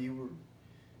to them. You were.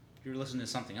 You're listening to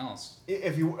something else.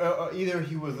 If you either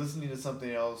he was listening to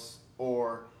something else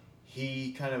or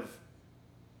he kind of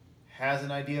has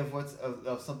an idea of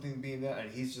of something being that,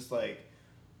 and he's just like,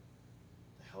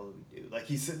 the hell do we do? Like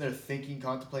he's sitting there thinking,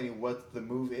 contemplating what the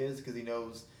move is because he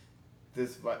knows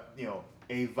this,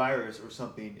 a virus or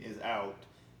something is out,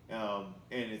 and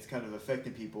it's kind of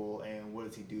affecting people. And what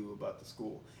does he do about the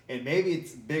school? And maybe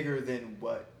it's bigger than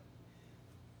what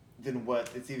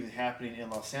it's even happening in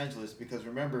Los Angeles, because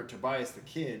remember Tobias the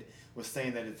kid was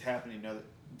saying that it's happening in other.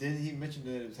 Did he mention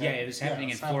that it was happening? Yeah, it was happening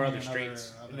it's in four happening other in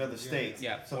states. in other states.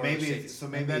 Yeah, So 4 maybe other it's, states. so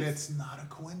And maybe that it's, it's not a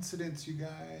coincidence, you guys.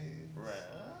 right,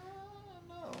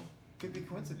 no, could be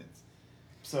coincidence.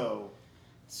 So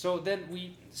So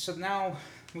now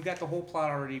we got the whole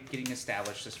plot already getting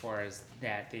established as far as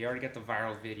that. They already got the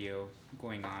viral video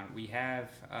going on. We have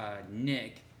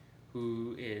Nick,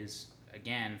 who is,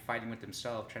 again, fighting with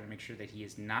himself, trying to make sure that he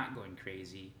is not going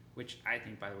crazy, which I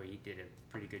think, by the way, he did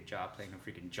a pretty good job playing a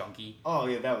freaking junkie. oh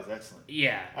yeah, that was excellent.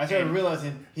 Yeah. I started and-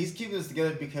 realizing he's keeping this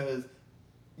together because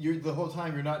the whole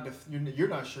time you're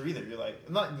not sure either. You're like,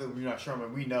 not that you're not sure. I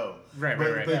mean, we know. Right, But-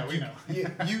 right, right. but Yeah, we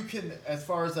know. you can, as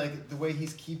far as like the way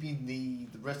he's keeping the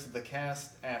rest of the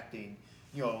cast acting,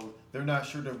 they're not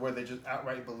sure to where they just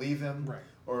outright believe him, Right.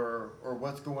 or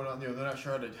what's going on. They're not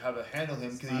sure how to handle him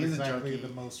It's because not he is exactly a junkie.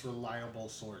 the most reliable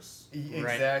source. Right.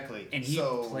 Exactly. And he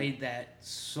so, played that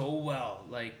so well.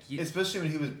 Like, especially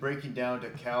when he was breaking down to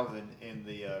Calvin in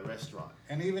the restaurant.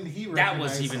 And even he That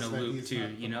was recognizes even a that loop he's too, not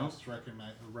the you know? most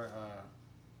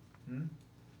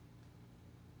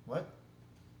What?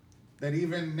 that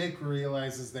even Nick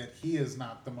realizes that he is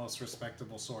not the most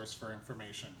respectable source for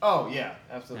information. Oh yeah,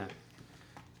 absolutely. Yeah.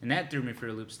 And that threw me for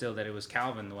a loop still, that it was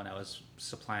Calvin the one that was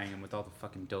supplying him with all the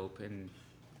fucking dope. And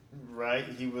Right?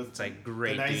 He was. it's like,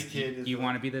 great, the nice dude. kid. is You the-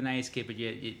 want to be the nice kid, but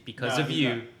yet because No, of he's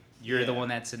you, not. you're the Yeah. one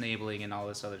that's enabling and all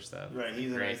this other stuff. Right,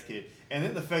 he's a Great. nice kid. And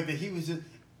then the fact that he was just,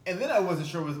 and then I wasn't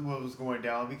sure what was going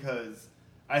down because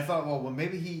I thought, well,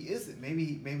 maybe he isn't.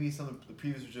 Maybe some of the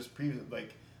previews were just previews.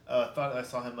 Like, thought I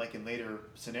saw him like in later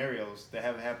scenarios that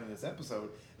haven't happened in this episode. And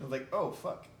I was like, oh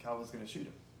fuck, Calvin's gonna shoot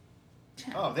him.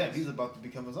 Oh damn, he's about to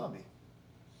become a zombie.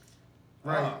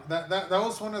 Right. That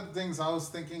was one of the things I was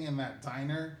thinking in that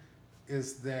diner,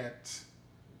 is that.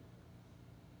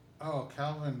 Oh,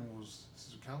 Calvin wants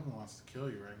to kill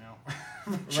you right now.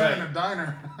 Sharing a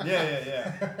diner.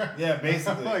 Yeah.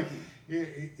 Basically, like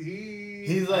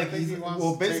he's like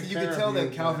well, basically you could tell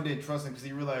that Calvin didn't trust him because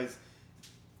he realized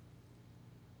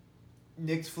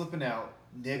Nick's flipping out.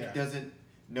 Nick doesn't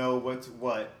know what's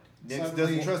what. Nick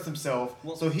doesn't trust himself,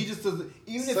 so he just doesn't.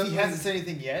 Even if he hasn't said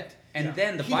anything yet, and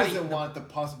then he doesn't want the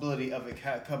possibility of it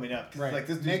coming up. Right. Like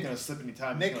this dude's gonna slip any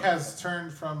time. Nick has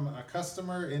turned from a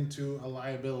customer into a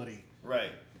liability.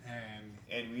 Right.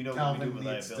 And we know Calvin what we do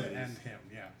with needs liabilities. To end him.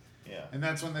 Yeah. And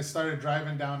that's when they started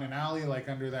driving down an alley, like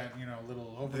under that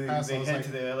little overpass. They head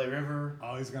to the LA River.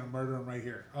 Oh, he's gonna murder him right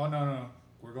here. Oh no,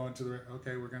 we're going to the.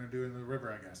 Okay, we're gonna do it in the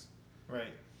river, I guess.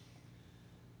 Right.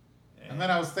 And then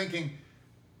I was thinking.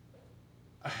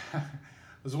 I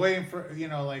was waiting for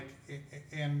like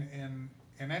in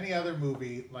any other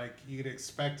movie, like you'd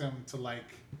expect him to like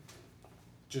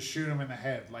just shoot him in the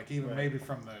head, like even maybe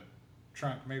from the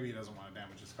trunk. Maybe he doesn't want to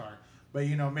damage his car, but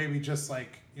maybe just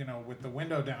like with the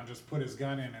window down, just put his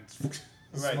gun in and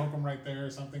smoke him right there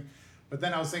or something. But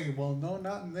then I was thinking, well, no,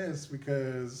 not in this,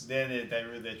 because then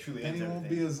they truly then he won't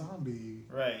be a zombie.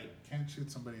 Right. Can't shoot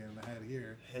somebody in the head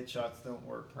here. Headshots don't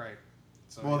work. Right.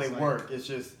 So well, they work. It's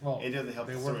just it doesn't help.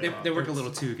 They work a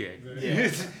little too good.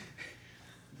 Yeah.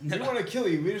 We don't want to kill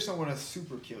you. We just don't want to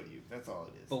super kill you. That's all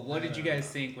it is. But what did you guys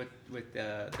think with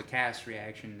the cast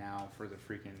reaction now for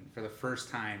the first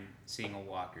time seeing a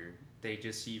walker? They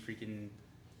just see freaking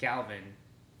Calvin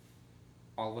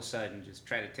all of a sudden just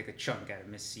try to take a chunk out of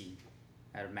Miss C,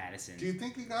 out of Madison. Do you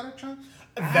think he got a chunk?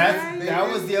 That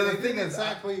was the other thing.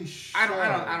 Exactly.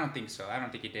 I don't think so. I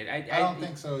don't think he did. I don't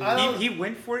think so. He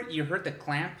went for it. You heard the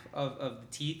clamp of the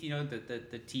teeth.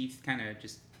 The teeth kind of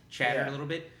just chattered a little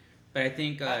bit. But I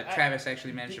think Travis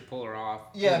actually managed to pull her off.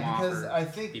 Yeah, because I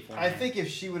think if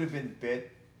she would have been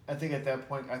bit, I think at that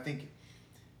point,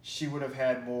 she would have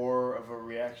had more of a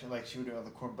reaction, like she would have on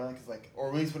the corn bun, or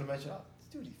at least would have mentioned, "Oh,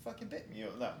 dude, he fucking bit me."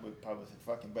 Not would probably say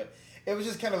fucking, but it was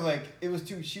just kind of like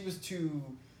she was too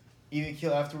even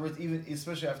kill afterwards, even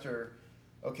especially after,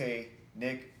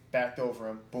 Nick backed over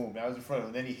him, boom, that was in front of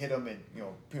him, and then he hit him and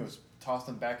pretty much tossed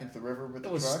him back into the river with the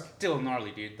truck. It was still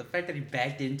gnarly, dude. The fact that he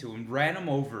backed into him, ran him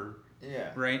over.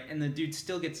 Yeah. Right, and the dude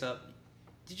still gets up.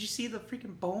 Did you see the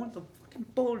freaking bone? The fucking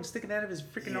bone sticking out of his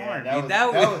freaking arm.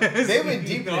 That was they went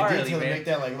deep in the detail to make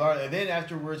that like large. And then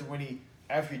afterwards,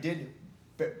 after he did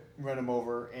run him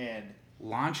over and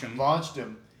launched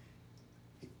him,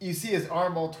 you see his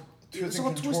arm all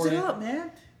twisted up,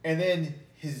 man. And then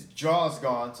his jaw's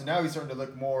gone, so now he's starting to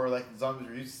look more like the zombies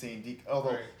we're used to seeing.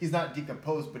 Although he's not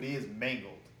decomposed, but he is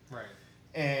mangled. Right.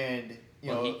 And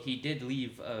he did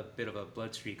leave a bit of a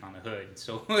blood streak on the hood.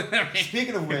 So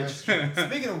speaking of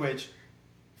which,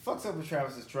 fucks up with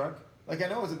Travis's truck. Like I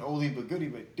know it's an oldie but goodie,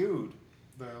 but dude,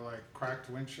 the like cracked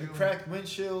windshield, cracked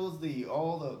windshields,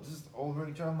 just old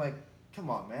running truck. I'm like,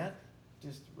 come on, man.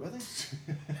 Just really?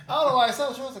 I don't know why I saw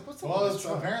the show. I was like, what's the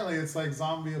well, apparently it's like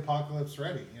zombie apocalypse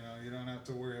ready. You don't have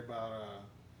to worry about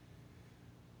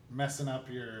messing up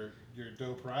your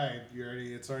dope ride.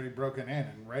 It's already broken in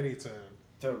and ready to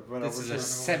run this over. This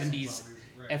is a 70s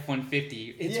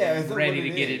F-150. It's ready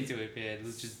to get into it, man.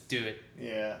 Let's just do it.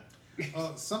 Yeah.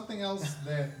 Something else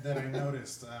that I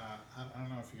noticed, I don't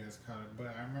know if you guys caught it, but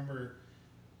I remember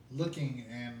looking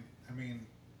and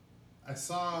I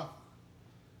saw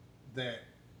that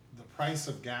the price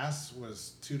of gas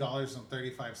was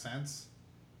 $2.35.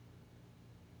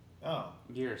 Oh.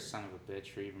 You're a son of a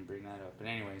bitch for even bringing that up. But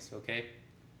anyways, okay.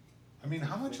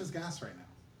 How much is gas right now?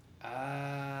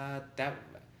 That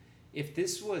if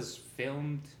this was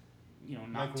filmed,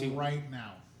 not like right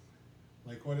now,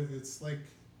 like what it's like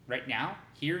right now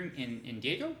here in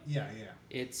Diego. Yeah.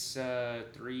 It's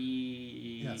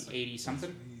 380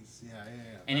 something. Yeah.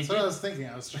 And that's what I was thinking.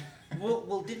 I was.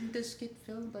 Well, didn't this get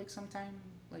filmed like sometime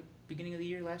like beginning of the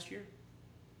year last year?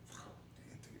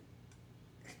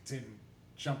 It didn't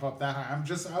jump up that high.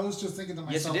 I was just thinking to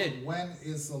myself, yes, it did. When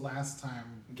is the last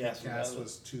time gas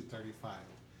was $2.35?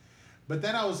 But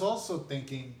then I was also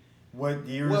thinking, what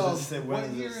year is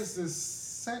this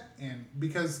set in?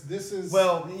 Because this is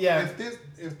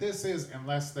If this is,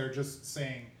 unless they're just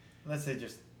saying, unless they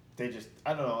just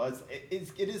I don't know. It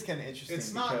is kind of interesting.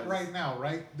 It's not right now,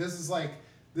 right? This is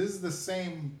the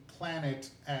same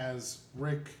planet as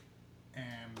Rick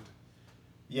and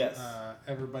Yes.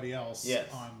 Everybody else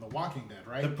Yes. on The Walking Dead,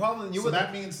 right? The problem so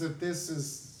that means that this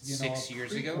is 6 a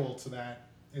years prequel ago? to that.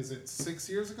 Is it 6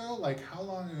 years ago? Like, how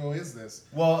long ago is this?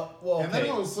 well, And then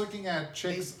okay. I was looking at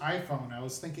Chick's iPhone. I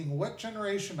was thinking, what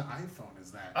generation iPhone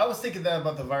is that? I was thinking that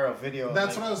about the viral video.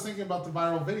 That's like, what I was thinking about the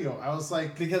viral video. I was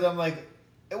like, because I'm like,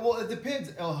 well, it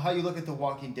depends on how you look at The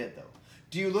Walking Dead, though.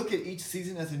 Do you look at each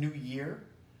season as a new year,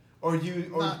 or do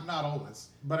you? Or, not always,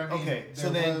 but I mean, okay, so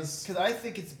there then, was. because I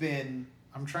think it's been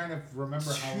I'm trying to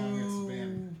remember how long it's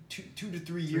been. two to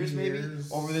 3 years, maybe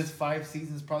years. over this 5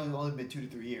 seasons. Probably only been 2 to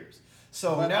 3 years.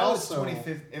 So But now also- it's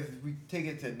 25th. If we take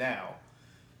it to now,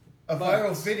 a But-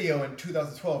 viral video in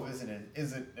 2012 isn't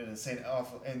an insane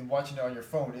awful, and watching it on your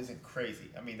phone isn't crazy.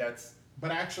 I mean, that's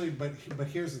But actually, but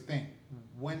here's the thing: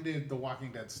 when did The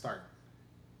Walking Dead start?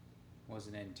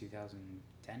 Wasn't it in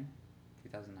 2010,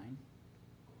 2009?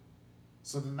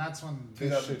 So then that's when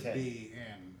this should 2010. be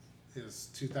in, is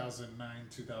 2009,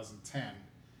 2010.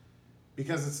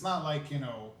 Because it's not like,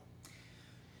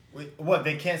 wait, what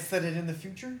they can't set it in the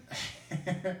future,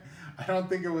 I don't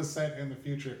think it was set in the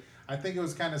future. I think it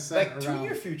was kind of set like around. 2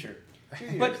 year future. 2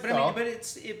 years. But I mean,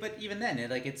 So- but even then,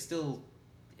 it still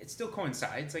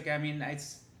coincides. Like I mean,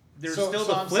 there's So- still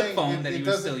so the I'm flip saying phone that he was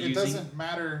doesn't- still It using. doesn't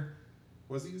matter.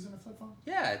 Was he using a flip phone?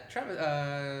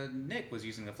 Yeah, Nick was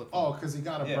using the flip Oh, phone. because he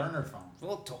got a Yeah. burner phone.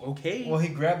 Well, okay. Well, he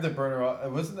grabbed the burner.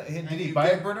 Wasn't that, did And he you buy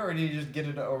get- a burner, or did he just get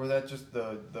it, or was that just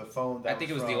the phone? That I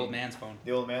think it was the from old man's phone.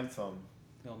 The old man's phone.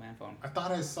 The old man phone. I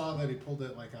thought I saw that he pulled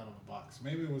it like out of the box.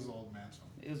 Maybe it was the old man's phone.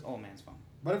 It was old man's phone.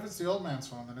 But if it's the old man's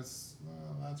phone, then that's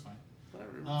fine.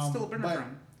 Whatever. It's still a burner but-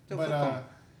 phone. Still a But flip phone.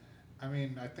 I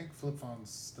mean, I think flip phones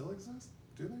still exist.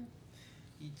 Do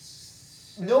they?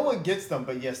 No one gets them,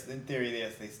 but yes, in theory,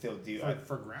 yes, they still do.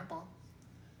 For grandpa.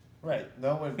 Right.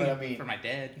 No one, but I mean, for my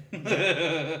dad.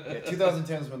 yeah,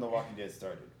 2010 is when The Walking Dead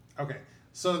started. Okay.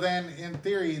 So then, in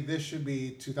theory, this should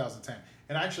be 2010.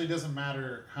 It actually doesn't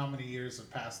matter how many years have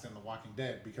passed in The Walking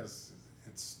Dead because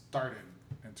it started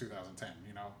in 2010.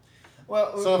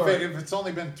 Well, So right. if it's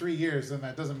only been 3 years, then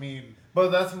that doesn't mean but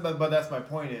that's my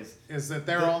point is that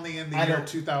they're The- only in the I year don't-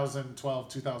 2012,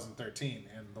 2013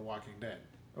 in The Walking Dead.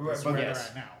 Right, That's but where yes.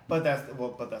 they're at now. but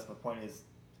that's my point is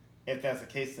if that's the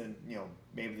case, then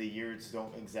maybe the years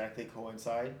don't exactly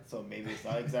coincide, so maybe it's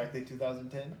not exactly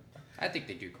 2010. I think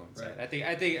they do coincide. Right.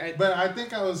 I think. But I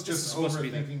think I was This is just supposed to be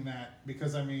the- overthinking that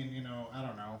because I mean, I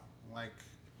don't know, like,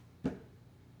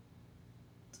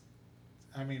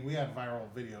 I mean, we had viral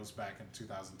videos back in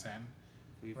 2010,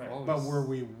 We've Right. always. but were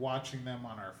we watching them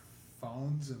on our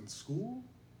phones in school?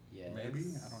 Yeah. Maybe,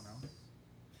 I don't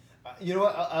know. You know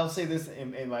what? I'll say this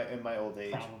in my old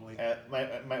age, Probably. at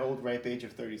my old ripe age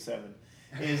of 37,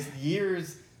 is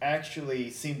years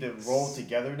actually seem to roll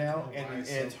together now, Oh, and why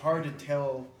it's so hard to quickly?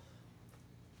 tell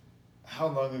how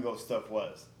long ago stuff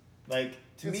was. Like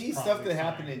to It's me, stuff probably that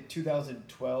happened fine. in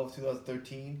 2012,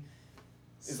 2013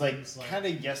 is like Seems kind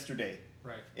of yesterday.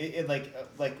 right. It like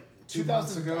 2 2000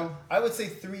 months ago? I would say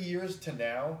 3 years to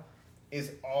now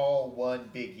is all one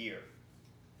big year.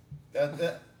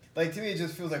 That like to me it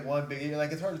just feels like one big year.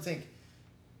 Like it's hard to think.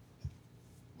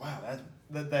 Wow,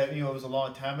 that it was a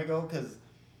long time ago because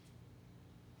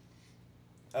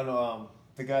I don't know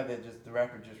the guy the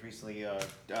rapper just recently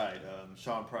died,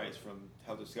 Sean Price from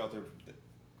Helter Skelter, the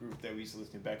group that we used to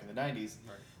listen to back in the 90s.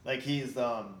 Right. Like he's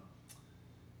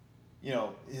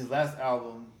his last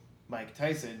album, Mike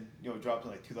Tyson, dropped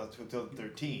in like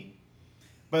 2013.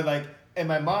 But like in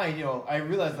my mind, I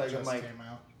realized like I'm Just like came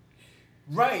out.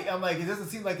 right, I'm like it doesn't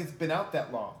seem like it's been out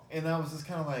that long. And I was just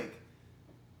kind of like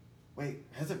wait,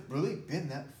 has it really been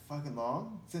that fucking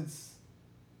long since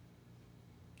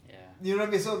Yeah. you know what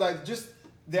I mean? So like just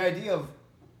the idea of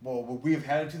well, would we have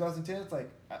had it in 2010? It's like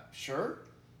sure.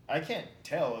 I can't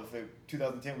tell if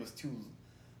 2010 was too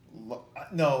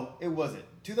no, it wasn't.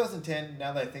 2010,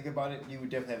 now that I think about it, you would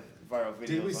definitely have viral videos.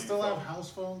 Did we on still your have phone.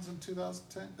 house phones in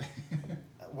 2010?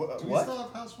 What? Do we still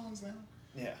have house phones now?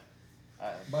 Yeah.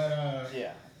 But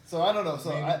Yeah. So I don't know. So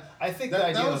Maybe. I think That- the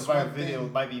that idea of was viral one video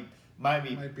thing. might be might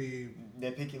be.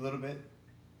 nitpicky a little bit,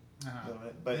 Uh-huh.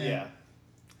 but And- yeah.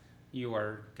 You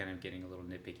are kind of getting a little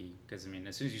nitpicky because I mean,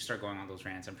 as soon as you start going on those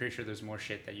rants, I'm pretty sure there's more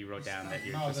shit that you wrote down that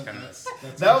you're No, just kind of. that's That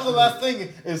was the actually- last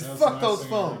thing. Is that was fuck the last those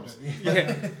thing I wrote phones. down.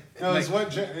 Yeah. No, it's Like-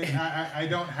 what I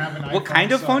don't have an iPhone. What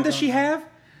kind of so phone I does she don't- have?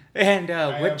 And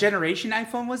I what have- generation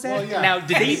iPhone was that? Well, yeah. Now,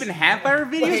 did they even have viral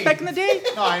videos Wait. back in the day?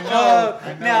 No, I know.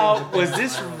 I know Now, that they was have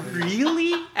this viral videos.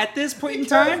 really at this point in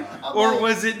Because time, I'm or like-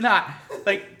 was it not?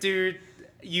 Like, dude,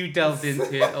 you delved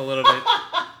into it a little bit.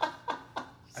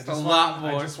 I A just lot want,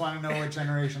 more. I just want to know what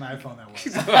generation iPhone that was.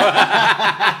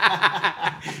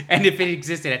 And if it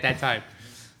existed at that time.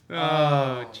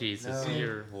 Oh, Jesus, no.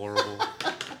 you're horrible.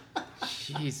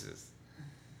 Jesus.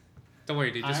 Don't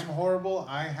worry, dude. Just I'm horrible.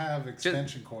 I have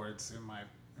extension cords in my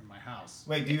house.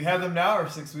 Wait, do you have them now or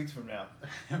 6 weeks from now?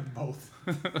 Both.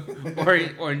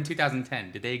 or in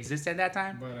 2010, did they exist at that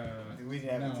time? But We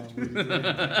didn't have no, extension we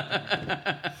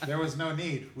didn't. There was no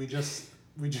need. We just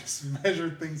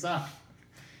measured things out.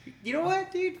 You know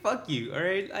what, dude? Fuck you. All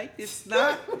right, like it's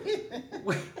not.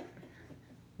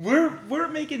 we're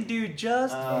making do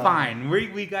just fine.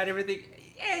 We got everything,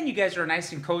 and you guys are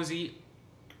nice and cozy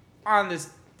on this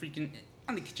freaking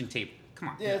on the kitchen table. Come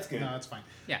on. Yeah, that's good. No, that's fine.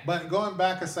 Yeah. But going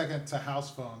back a second to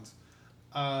house phones,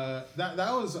 that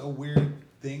was a weird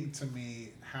thing to me.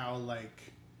 How like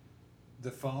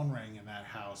the phone rang in that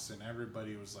house, and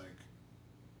everybody was like,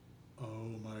 "Oh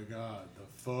my god, the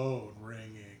phone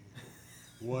ringing!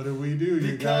 What do we do,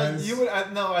 you Because guys?" you would I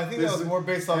think that was more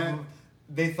based off and- of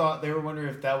they were wondering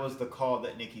if that was the call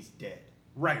that Nikki's dead.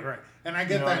 Right. And I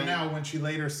get You know that what I mean? now when she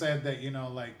later said that,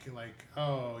 like,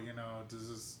 oh,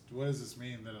 what does this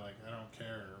mean that, like, I don't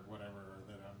care or whatever, or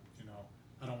that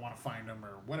I don't want to find him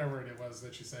or whatever it was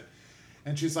that she said.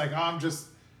 And she's like, oh, I'm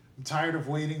tired of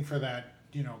waiting for that,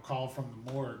 call from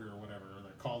the morgue or whatever, or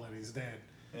that call that he's dead.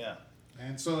 Yeah.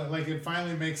 And so, like, it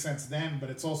finally makes sense then, but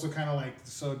it's also kind of like,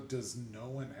 so does no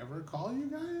one ever call you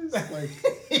guys?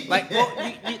 Like, well,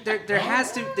 there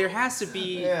has to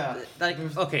be Yeah. like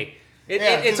There's- okay.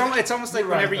 Yeah, It's almost like you're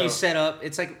right, whenever you though. set up.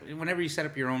 It's like whenever you set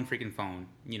up your own freaking phone.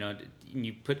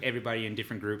 You put everybody in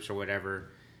different groups or whatever.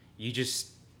 You just,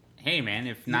 hey man,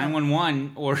 if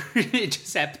 911 or it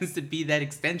just happens to be that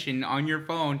extension on your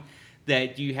phone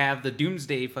that you have the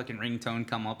doomsday fucking ringtone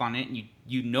come up on it, and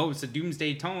you know it's a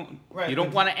doomsday tone. Right, You don't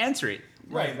but- want to answer it.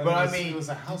 Right, but it was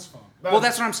a house phone. Well,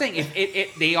 that's what I'm saying.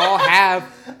 If they all have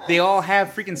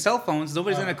freaking cell phones,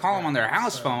 nobody's gonna call them on their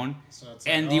house phone. So it's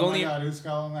and like, the oh only my God, who's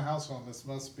calling the house phone? This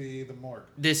must be the morgue.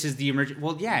 this is the emergent.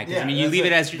 Well, yeah, because Yeah, I mean, you that's leave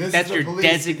it as This is that's the your police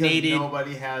because designated.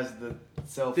 Nobody has the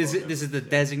cell phone. This is number. the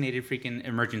designated freaking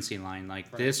emergency line. Like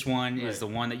Right. this one Right. is the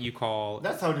one that you call.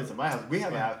 That's how it is in my house. We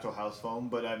have an Yeah. actual house phone,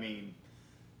 but I mean,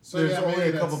 So there's yeah, only maybe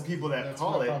a couple that's- people that that's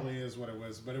call what it. Probably is what it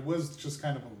was, but it was just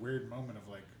kind of a weird moment of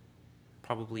like,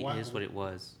 Probably What? is what it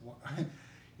was.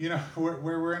 where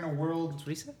we're in a world. That's what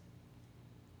he said.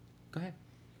 Go ahead.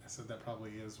 I said that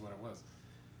probably is what it was.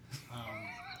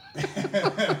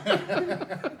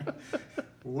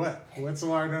 What's so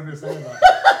hard to understand about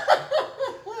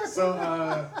that? So,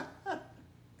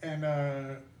 and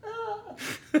I don't know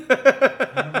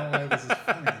why this is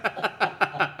funny.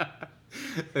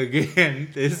 Again,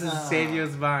 this is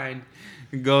Samuel's mind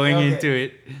going Okay. into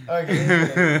it. Okay.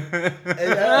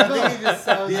 And I think it just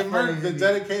sounds funny. The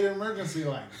dedicated emergency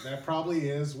line. That probably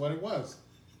is what it was.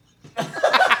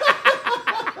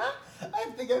 I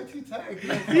think I'm too tired.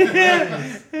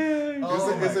 Oh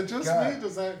Is my it just God. me?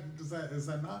 Is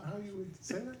that not how you would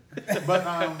say that? But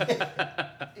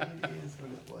It is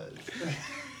what it was.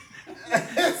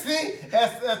 See,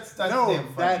 that's no,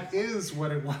 damn funny. that is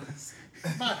what it was.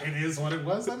 Not it is what it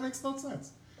was. That makes no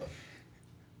sense.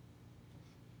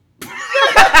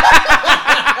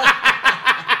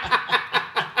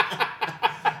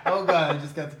 Oh God, I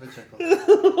just got the Pacheco.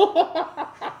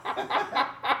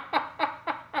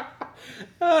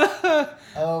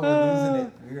 Oh, we're losing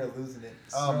it. We are losing it.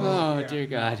 Oh Yeah. dear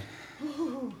God.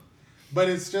 But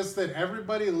it's just that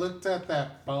everybody looked at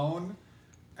that phone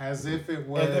as if it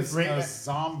was As if ring- a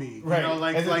zombie. Right. You know,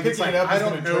 like As if it's picking like it up I is don't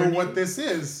gonna know turn what you. this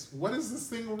is. What is this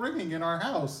thing ringing in our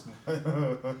house?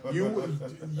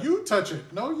 You touch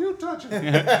it. No, you touch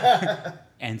it.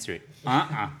 Answer it.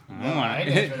 I don't No, want I it.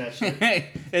 ain't answering that shit.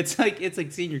 it's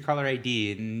like seeing your caller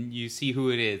ID and you see who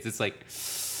it is. It's like,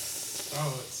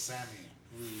 Oh, it's Sammy.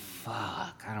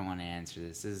 fuck, I don't want to answer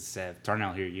this. This is Sev.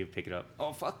 Darnell, here, you pick it up.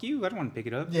 Oh, fuck you. I don't want to pick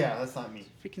it up. Yeah, that's not me.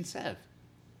 Freaking Sev.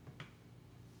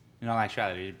 In all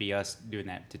actuality, it'd be us doing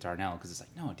that to Darnell because it's like,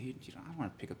 no, dude, I don't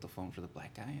want to pick up the phone for the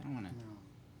black guy. I don't want to.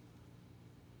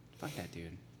 Fuck that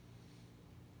dude.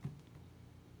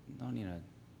 Don't need to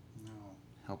No.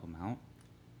 help him out.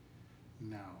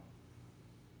 No.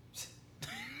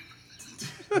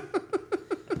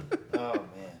 Oh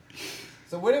man.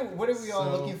 So what are we all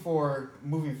So- looking for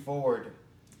moving forward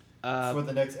for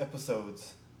the next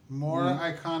episodes? More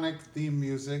iconic theme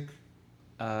music.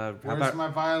 How Where's about my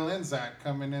violins at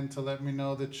coming in to let me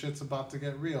know that shit's about to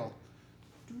get real?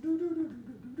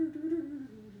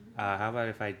 how about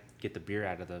if I get the beer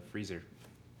out of the freezer?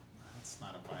 That's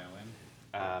not a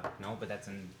violin. No, but that's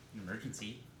an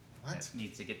emergency. What? That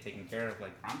needs to get taken care of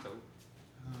like pronto.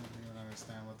 I don't even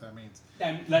understand what that means.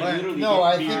 Like But- literally. No, get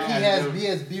I beer think out of the- he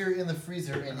has beer in the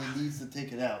freezer and he needs to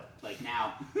take it out like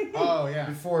now. Oh, yeah.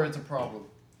 before it's a problem.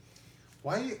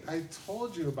 Why? I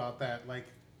told you about that like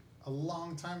a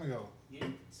long time ago. You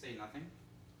didn't say nothing.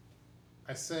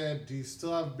 I said, do you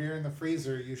still have beer in the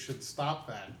freezer? You should stop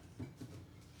that.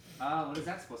 What is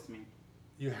that supposed to mean?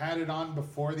 You had it on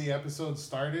before the episode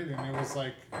started, and it was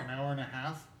like an hour and a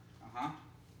half. Uh-huh.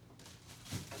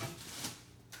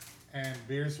 And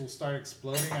beers will start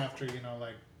exploding after,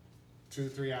 like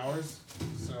 2-3 hours.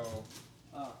 So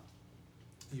Oh.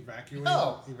 evacuate.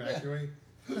 Oh, Evacuate.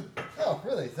 Oh,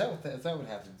 really? Is that what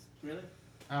happens? Really?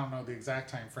 I don't know the exact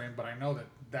time frame, but I know that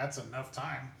that's enough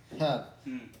time. Huh.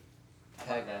 Hmm.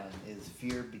 Tagline is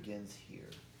fear begins here.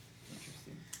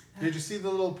 Interesting. Did you see the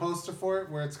little poster for it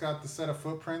where it's got the set of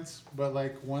footprints, but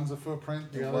like one's a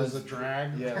footprint, the other's a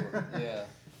drag? Yeah, yeah.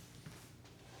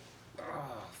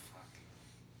 Oh, fuck.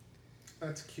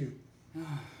 That's cute.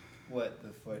 What, the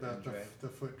foot and drag? The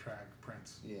foot drag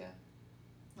prints. Yeah.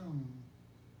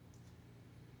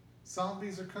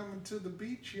 Zombies are coming to the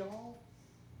beach, y'all.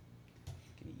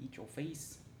 Gonna eat your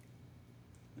face.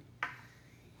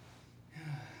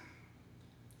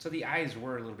 So the eyes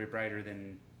were a little bit brighter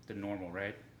than the normal,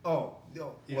 right? Oh,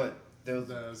 no. Yeah. What? Those?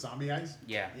 The zombie eyes?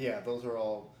 Yeah. Yeah, those are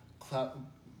all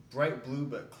bright blue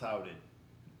but clouded.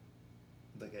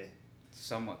 Like a.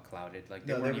 Somewhat clouded. Like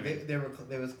they No, weren't even. they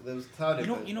was clouded.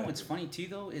 You know what's funny too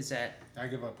though is that I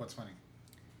give up. What's funny?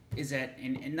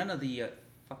 and none of the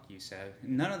fuck you Sav,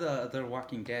 none of the other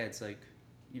Walking Dead's like,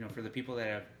 for the people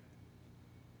that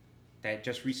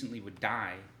just recently would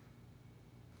die,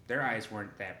 their eyes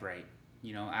weren't that bright.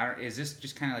 Is this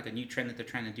just kind of like a new trend that they're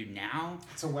trying to do now?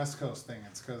 It's a West Coast thing.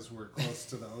 It's because we're close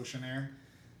to the ocean air.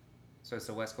 So it's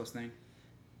a West Coast thing.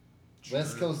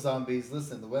 West Sure. Coast zombies.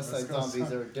 Listen, the West Side Coast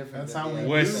zombies are different. That's than how the we other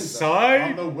West do. Side?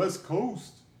 On the West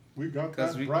Coast, we got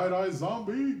 'Cause that we- bright-eyed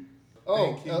zombie.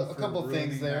 Oh, Thank you a for couple ruining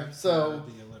things there. that So,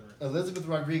 for the illiterate. Elizabeth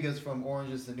Rodriguez from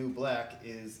Orange is the New Black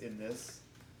is in this.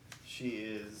 She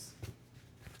is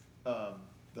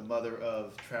the mother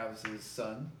of Travis's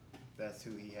son. That's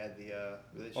who he had the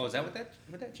relationship. Oh, is that with.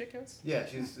 what that chick is? Yeah,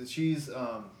 she's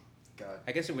God.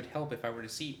 I guess it would help if I were to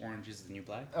see Orange is the New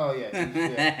Black. Oh yeah,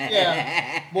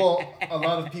 yeah. Well, a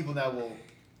lot of people now will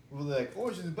be like,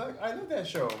 Orange is the Black. I love that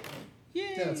show. Yeah,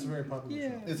 Yeah, it's a very popular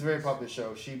show. It's a very popular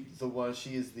show. She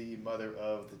is the mother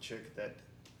of the chick that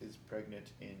is pregnant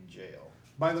in jail.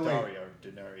 By the way, Daria or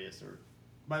Denarius or.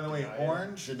 By the way, Deny it.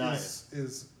 orange Deny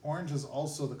is orange is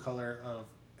also the color of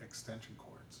extension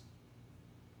cords.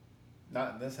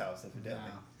 Not in this house, evidently.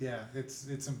 No. Yeah, it's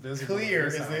invisible. Clear in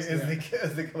is this the, house,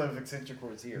 is the color of extension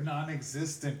cords here.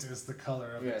 Non-existent is the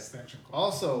color of Yeah. extension cords.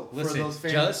 Also, Listen, for those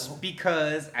fans, just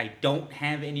because I don't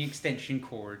have any extension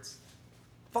cords,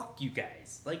 fuck you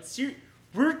guys. Like,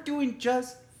 we're doing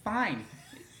just fine.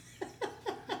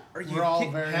 Are you We're all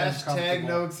kidding? very hashtag uncomfortable.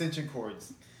 no extension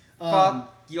cords.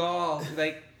 Fuck y'all.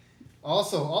 Like,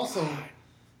 Also,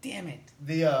 damn it.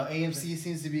 the AMC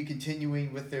seems to be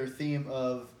continuing with their theme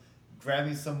of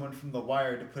grabbing someone from The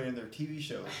Wire to put in their TV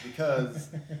shows because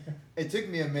it took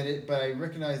me a minute, but I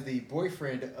recognized the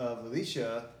boyfriend of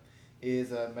Alicia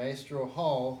is Maestro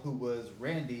Hall, who was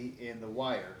Randy in The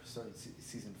Wire, starting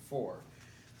season 4.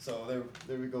 So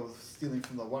there we go, stealing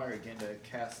from The Wire again to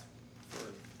cast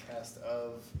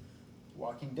of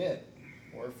Walking Dead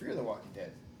or Fear the Walking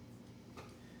Dead.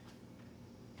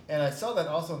 And I saw that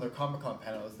also in their Comic-Con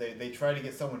panels. They tried to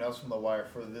get someone else from The Wire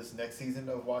for this next season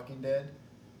of Walking Dead.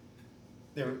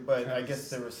 But I guess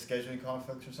there were scheduling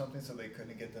conflicts or something, so they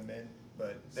couldn't get them in.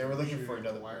 But they were looking for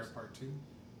another Wire person. Part 2.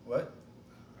 What?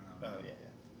 I don't Oh, know. yeah.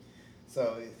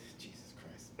 So, Jesus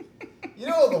Christ. You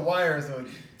know The Wire is a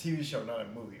TV show, not a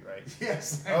movie, right?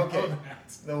 Yes. I Okay. know that.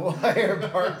 The Wire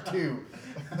Part 2.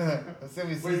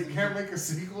 Wait, you can't make a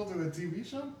sequel to a TV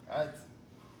show?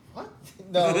 What?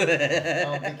 No. I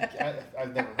don't think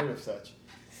I've never heard of such.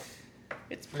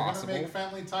 It's They're possible. gonna make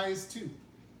Family Ties 2.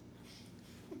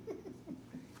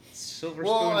 Silver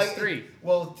Well, Spoons 3.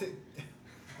 Well, technically,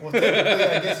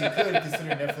 I guess you could,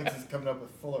 considering Netflix is coming up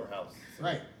with Fuller House. So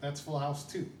Right, that's Full House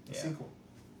 2, the Yeah. sequel.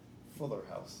 Fuller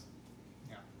House.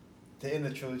 Yeah, The end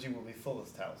of the trilogy will be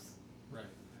Fullest House. right.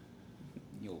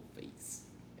 Your face.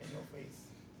 In your face.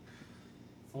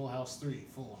 Full House 3,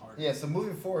 Full Heart. Yeah, so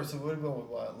moving forward, so what do we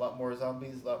want? A lot more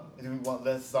zombies? Do we want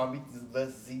less zombies,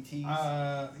 less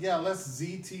ZTs? Yeah, less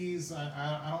ZTs.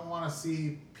 I don't want to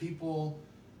see people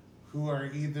who are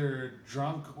either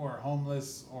drunk or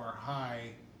homeless or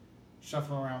high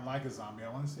shuffling around like a zombie. I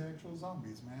want to see actual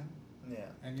zombies, man. Yeah.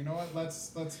 And you know what?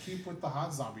 Let's keep with the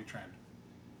hot zombie trend.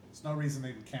 There's no reason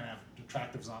that we can't have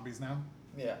attractive zombies now.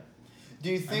 Yeah. Do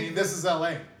you I think mean, this is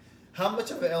LA. how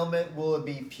much of an element will it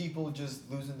be people just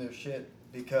losing their shit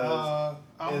because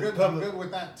I'm it's good. public- I'm good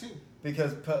with that too.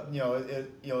 because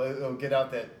it'll get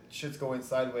out that shit's going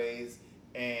sideways,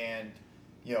 and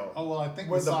Oh well, I think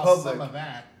we with the saw public. some of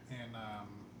that in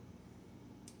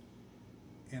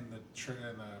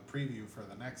the preview for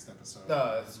the next episode.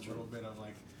 No, that's There's a true. little bit of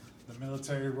like the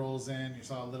military rolls in. You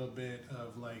saw a little bit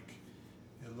of like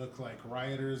it looked like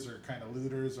rioters or kind of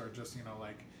looters or just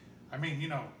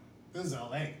this is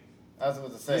LA. I was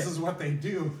about to say This is what they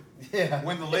do yeah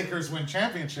when the Lakers win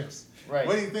championships. Right.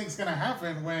 What do you think's gonna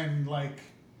happen when like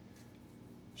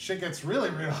shit gets really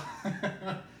real?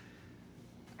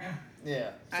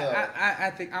 yeah. So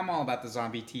I think I'm all about the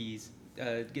zombie teas.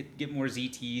 Get more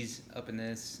ZTs up in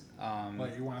this.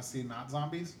 Like you want to see not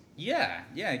zombies? Yeah,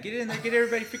 get in there, get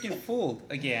everybody freaking fooled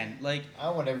again. Like I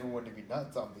want everyone to be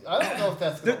not zombies. I don't know if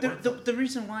that's gonna work. the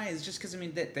reason why is just because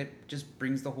that just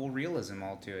brings the whole realism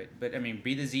all to it. But I mean,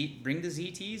 bring the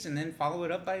ZTs and then follow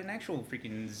it up by an actual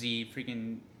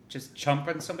freaking just jump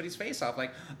on somebody's face off.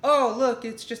 Like, oh look,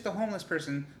 it's just a homeless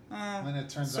person. And then it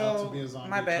turns so, out to be a zombie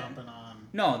my bad. jumping on.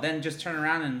 No, then just turn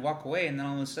around and walk away, and then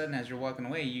all of a sudden, as you're walking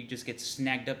away, you just get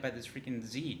snagged up by this freaking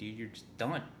Z, dude. You're just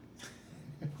done.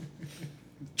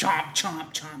 Chomp,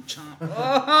 chomp, chomp, chomp.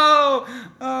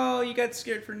 Oh, you got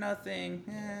scared for nothing.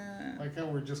 Like how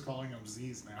we're just calling them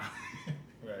Z's now.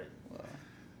 Right. Well,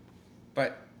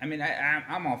 but I mean,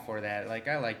 I'm all for that. Like,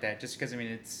 I like that, just because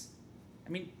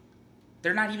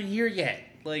they're not even here yet.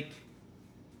 Like,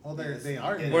 Well, Yes, they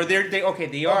are. it or is.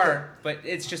 they are, but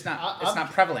it's just not. It's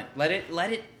not prevalent. Let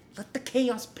the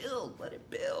chaos build. Let it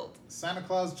build. Santa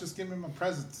Claus, just give me my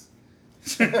presents.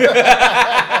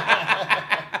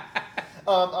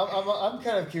 I'm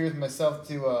kind of curious myself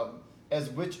to as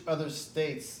which other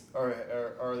states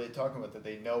are they talking about that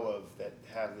they know of that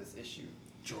have this issue?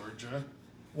 Georgia.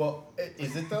 Well,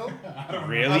 is it though? I don't know.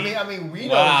 Really? I mean, we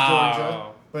know Wow. it's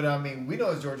Georgia, but I mean, we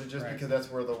know it's Georgia just Right. because that's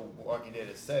where the Walking Dead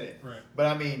is set in. Right. But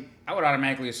I mean, I would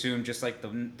automatically assume just like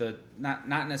the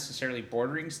not necessarily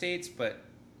bordering states, but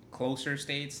closer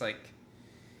states. Like,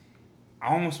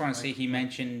 I almost want to say he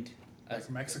mentioned Like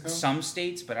Mexico? some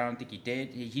states, but I don't think he did.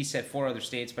 He said 4 other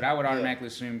states, but I would automatically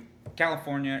assume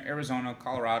California, Arizona,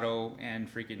 Colorado,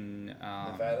 and freaking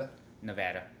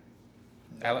Nevada.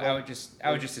 I would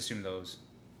just assume those,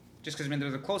 just because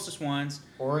they're the closest ones.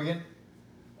 Oregon.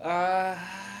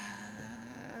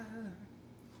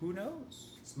 Who knows?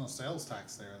 There's no sales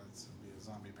tax there. That's be a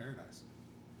zombie paradise.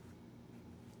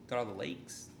 Got all the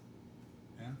lakes.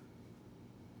 Yeah.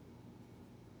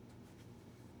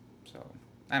 So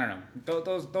I don't know.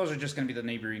 Those are just going to be the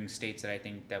neighboring states that I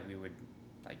think that we would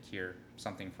like hear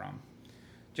something from,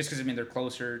 just because they're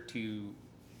closer to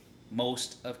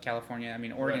most of California. I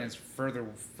mean, Oregon Right. is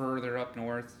further up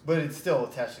north. But it's still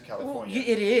attached to Well, California.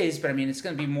 it is, but I mean, it's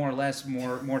going to be more or less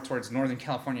more towards Northern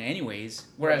California, anyways.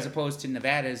 Whereas Right. opposed to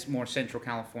Nevada is more Central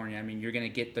California. I mean, you're going to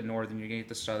get the northern, you're going to get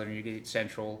the southern, you're going to get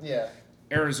central. Yeah.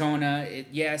 Arizona,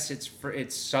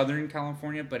 it's Southern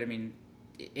California, but I mean,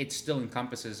 it still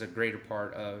encompasses a greater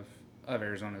part of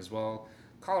Arizona as well.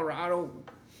 Colorado,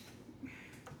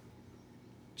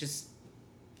 just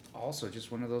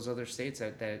one of those other states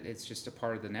that it's just a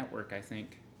part of the network. I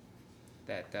think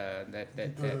that The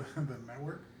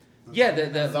network? yeah,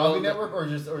 the Zombie network or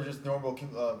just normal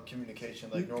communication,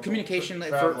 like normal communication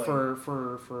traveling, for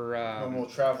normal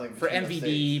traveling for between the MVD,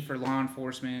 states. for law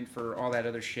enforcement, for all that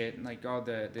other shit, like all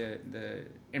the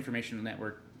information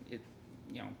network.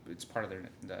 It's part of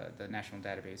the national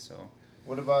database. So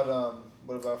What about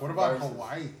What for about viruses?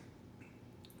 Hawaii?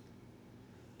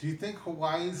 Do you think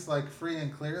Hawaii's like free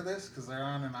and clear of this because they're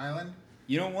on an island?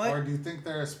 you know what? Or do you think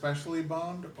they're especially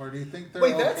boned? Or do you think they're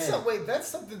Wait, okay? that's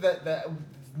something that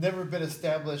never been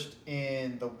established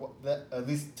in at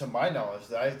least to my knowledge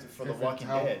for The If Walking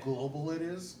how Dead. global it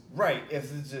is? Right.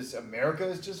 If it's just America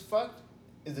is just fucked,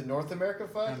 is it North America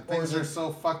fucked? And Or things is are it,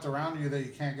 so fucked around you that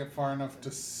you can't get far enough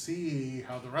to see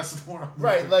how the rest of the world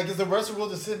right? Like is the rest of the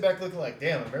world just sitting back looking like,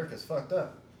 damn, America's fucked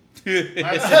up? That's-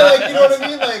 Like you know what I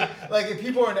mean? Like if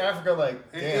people are in Africa, like,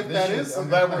 If damn, that this is- shit, I'm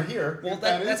glad we're here. Well, If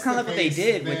that that's is kind the of like what they case,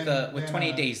 did then- with then,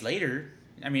 28 Days Later.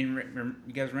 I mean,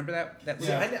 you guys remember that?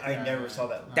 See, I never saw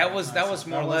that. That was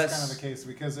more or less- kind of the case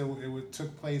because it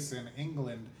took place in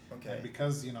England. Okay. And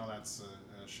because that's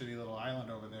a shitty little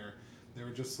island over there, they were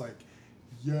just like,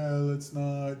 yeah, let's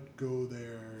not go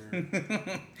there.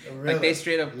 Really? Like they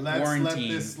straight up Let's quarantine let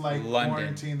this like London.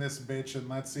 quarantine this bitch and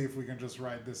let's see if we can just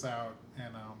ride this out.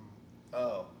 And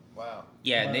Oh wow.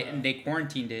 Yeah, and they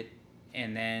quarantined it,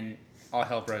 and then all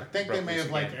hell broke. I think they broke may loose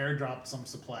have like again. airdropped some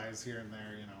supplies here and there.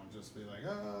 Just be like,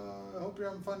 I hope you're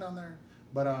having fun down there.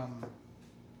 But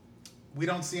we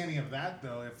don't see any of that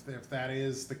though. If that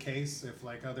is the case, if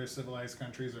like other civilized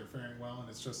countries are faring well and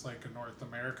it's just like a North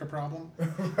America problem,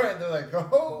 Right? They're like,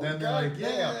 oh, then they're God like, damn.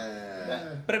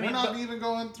 yeah, But I mean, we're not but- even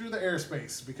going through the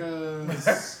airspace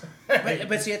because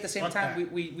But see, at the same Fuck time,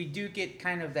 that. we do get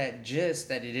kind of that gist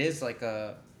that it is like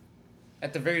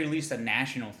at the very least, a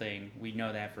national thing. We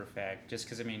know that for a fact. Just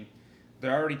because, I mean, they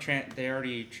already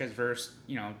traversed,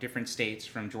 different states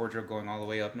from Georgia going all the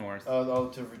way up north. Oh,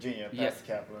 to Virginia, past Yep. the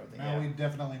capital. and everything, now yeah. we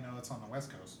definitely know it's on the West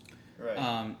Coast.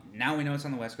 Right. Now we know it's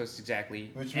on the West Coast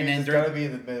exactly. Which and means then it's got to be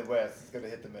in the Midwest. It's going to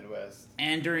hit the Midwest.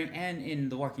 and in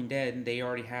The Walking Dead, they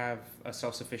already have a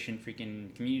self-sufficient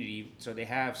freaking community. So they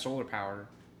have solar power,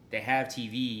 they have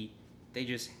TV, they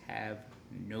just have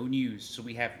no news. So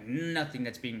we have nothing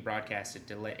that's being broadcasted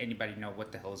to let anybody know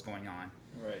what the hell is going on.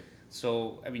 Right.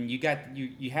 So I mean, you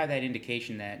have that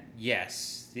indication that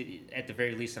yes, at the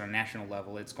very least on a national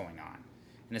level, it's going on,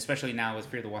 and especially now with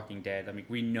Fear the Walking Dead. I mean,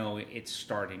 we know it's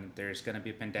starting. There's going to be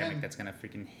a pandemic And- that's going to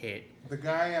freaking hit. The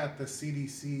guy at the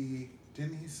CDC,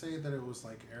 didn't he say that it was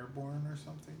like airborne or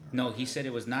something? Or No, he said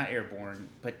it was not airborne,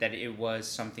 but that it was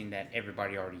something that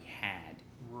everybody already had.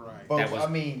 Right. But, that was I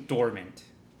mean, dormant.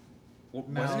 Now,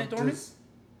 Wasn't it dormant? does-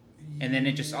 And then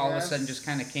it just all of a sudden Yes. just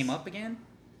kind of came up again.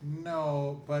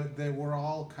 No, but they were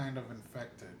all kind of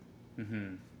infected.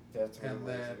 Mm-hmm. that's what and it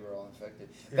was. then- We were all infected.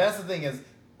 Yeah. That's the thing is,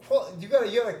 well, you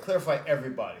gotta clarify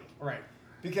everybody Right.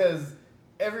 because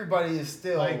everybody is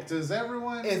still. Like, does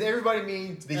everyone? Is everybody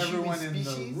mean the everyone human in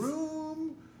species? the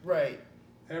room? Right.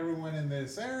 Everyone in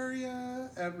this area?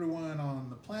 Everyone on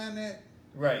the planet?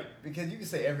 Right. Because you can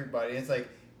say everybody. It's like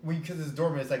because it's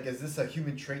dormant. It's like, is this a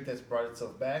human trait that's brought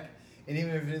itself back? And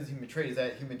even if it is a human trait, is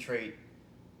that human trait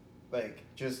like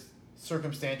just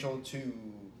circumstantial to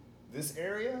this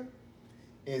area?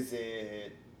 Is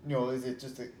it is it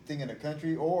just a thing in a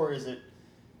country, or is it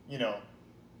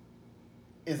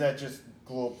is that just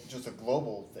a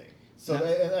global thing? So No.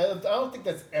 I don't think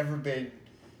that's ever been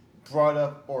brought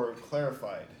up or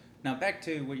clarified. Now back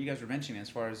to what you guys were mentioning as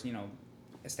far as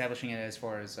establishing it as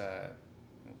far as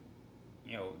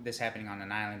this happening on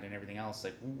an island and everything else.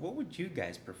 Like, what would you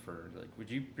guys prefer? Like, would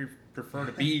you prefer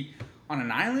to be on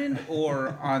an island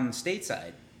or on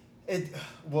stateside? It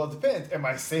depends. Am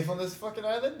I safe on this fucking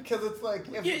island? Because it's like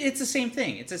if Yeah, it's the same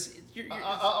thing. It's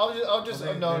I'll just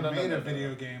Well, no they no made no a no, video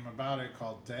no. game about it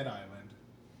called Dead Island.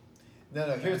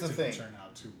 No, here's the That thing. didn't turn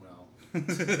out too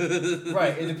well.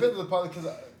 Right, it depends on the part because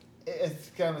it's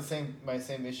kind of my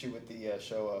same issue with the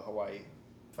show Hawaii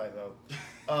 5-0.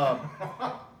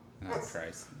 Oh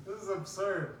Christ! This is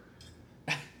absurd.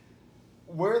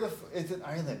 It's an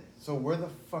island, so where the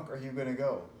fuck are you gonna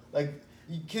go? Like,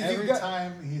 Every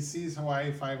time he sees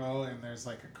Hawaii 5-0 and there's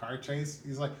like a car chase,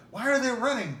 he's like, "Why are they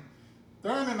running?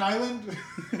 They're on an island."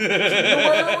 where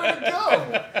to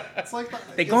go? It's like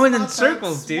They it's go in not that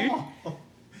circles, dude. small.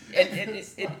 And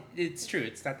it's true.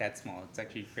 It's not that small. It's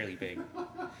actually fairly big.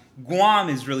 Guam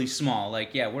is really small.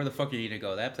 Like, yeah, where the fuck are you gonna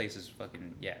go? That place is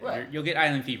fucking Right. You'll get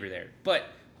island fever there. But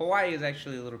Hawaii is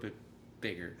actually a little bit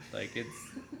bigger. Like it's.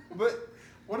 But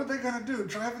What are they gonna do?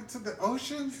 Drive into the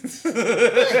ocean? you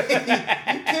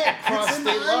can't cross It's an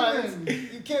state lines. island.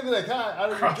 You can't be like, out of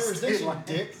your Cross state jurisdiction, lines.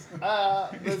 dick.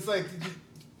 It's like you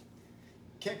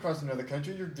can't cross another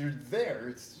country. You're there.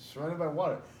 It's surrounded by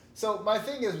water. So my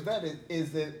thing is with that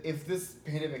is that if this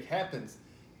pandemic happens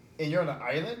and you're on an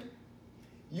island,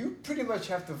 you pretty much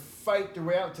have to fight your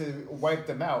way out to wipe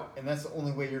them out, and that's the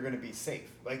only way you're going to be safe.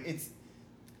 Like it's.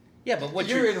 Yeah, but what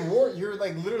you're in war, you're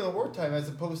like literally in wartime as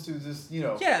opposed to just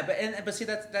Yeah, but see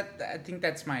that I think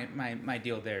that's my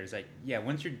deal there is like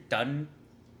once you're done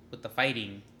with the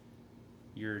fighting,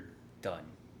 you're done.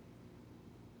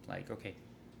 Like okay.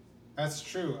 That's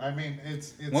true. I mean,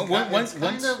 it's Once-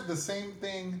 kind of the same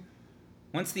thing.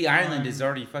 Once the island is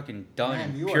already fucking done Man,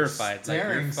 and you purified, are it's like you're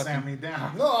staring fucking. Sammy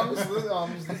down. No, I'm just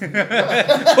listening.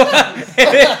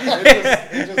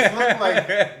 It just looked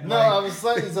like No, I was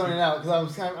slightly zoning out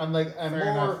because I'm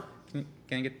Fair more. enough. Can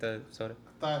I get the soda?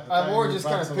 I'm more you were just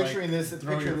about kind of to, picturing this. throw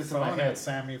Picturing your this in my phone head. at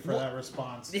Sammy for that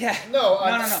response. Yeah. No,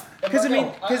 No. Because I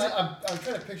mean, I'm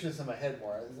trying to picture this in my head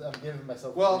more. I'm giving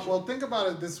myself. Well, think about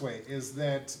it this way: is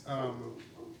that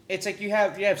it's like you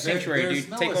have sanctuary, there's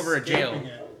dude. no Take over a jail. escaping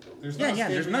it. There's Yeah, no yeah,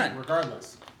 there's escaping none. it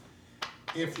regardless.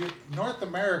 If you North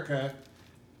America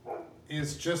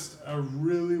is just a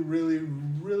really, really,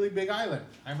 really big island.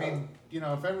 I mean,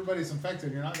 if everybody's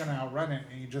infected, you're not going to outrun it,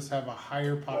 and you just have a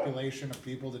higher population of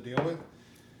people to deal with.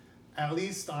 At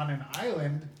least on an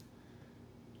island,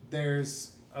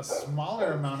 there's a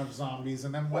smaller amount of zombies,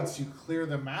 and then once you clear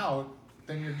them out,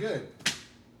 then you're good.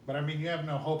 But I mean, you have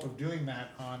no hope of doing that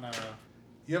on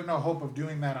you have no hope of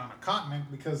doing that on a continent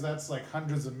because that's like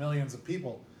hundreds of millions of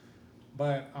people.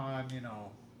 But on, you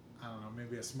know, I don't know,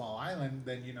 maybe a small island,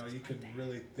 then, you know, you can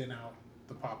really thin out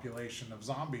the population of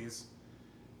zombies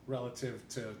relative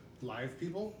to live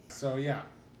people. So yeah,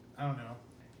 I don't know.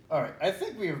 All right, I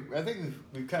think we've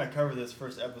kind of covered this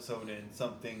first episode in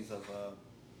some things of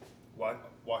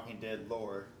Walking Dead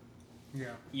lore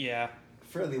Yeah. Yeah.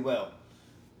 fairly well.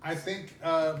 I think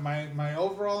my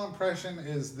overall impression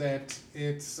is that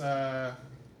it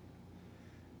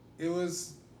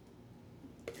was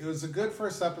a good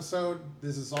first episode.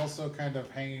 This is also kind of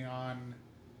hanging on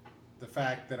the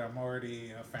fact that I'm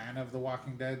already a fan of The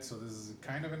Walking Dead, so this is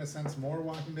kind of in a sense more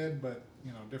Walking Dead, but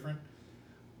you know, different.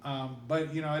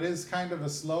 But you know, it is kind of a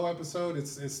slow episode.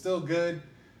 It's still good.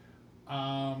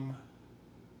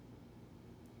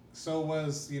 So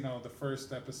was, you know, the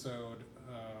first episode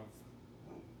of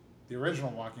the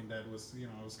original Walking Dead was, you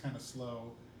know, it was kind of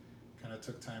slow, kind of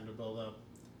took time to build up.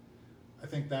 I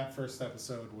think that first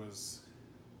episode was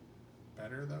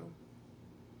better though.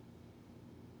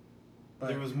 But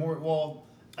There was more. Well,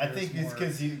 I There's think it's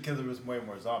more. because there was way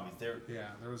more zombies. yeah,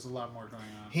 there was a lot more going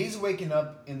on. He's waking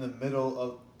up in the middle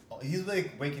of. He's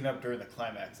like waking up during the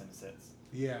climax in a sense.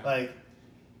 Yeah. Like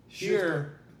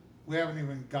Here, we haven't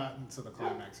even gotten to the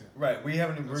climax yet. right? We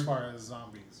haven't As far as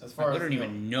zombies. as far We as don't you know,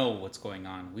 even know what's going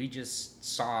on. We just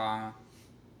saw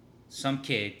some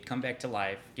kid come back to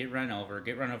life, get run over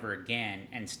again,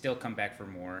 and still come back for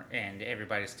more. And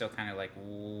everybody's still kind of like,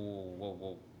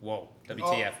 whoa,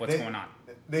 WTF, what's going on?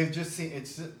 They've just seen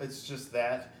it's just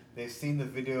that they've seen the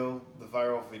video, the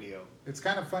viral video, It's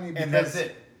kind of funny because and that's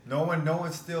it. No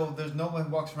one still. There's no one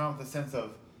walks around with a sense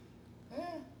of.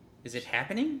 Is it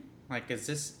happening? Like, is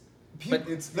this? People,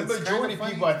 it's the kind of majority of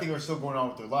funny. people I think are still going on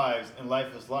with their lives, and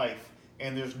life is life,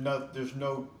 and there's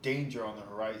no danger on the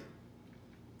horizon.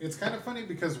 it's kind of funny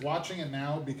because watching it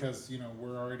now, because you know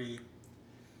we're already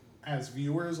as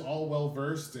viewers all well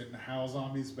versed in how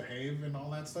zombies behave and all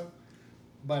that stuff,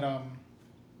 but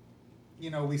you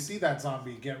know, we see that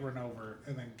zombie get run over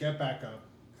and then get back up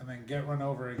and then get run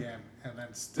over again and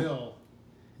then still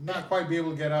not quite be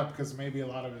able to get up because maybe a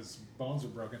lot of his bones are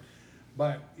broken,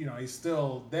 but you know, he's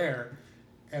still there,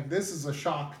 and this is a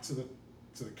shock to the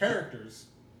characters,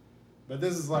 but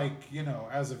this is like, you know,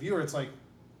 as a viewer it's like,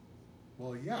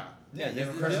 well, yeah, Yeah, you have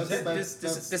a this,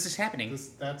 question? this is happening.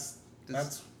 that's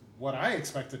what I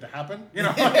expected to happen. You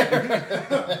know,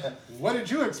 what did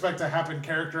you expect to happen,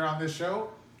 character on this show,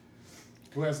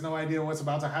 who has no idea what's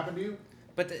about to happen to you?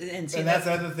 But and see And that's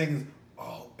the other thing.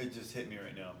 Oh, it just hit me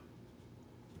right now.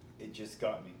 It just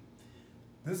got me.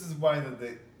 This is why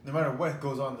the no matter what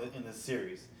goes on in the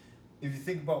series, if you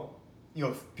think about, you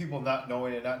know, people not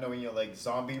knowing, you know, like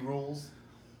zombie rules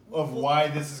of why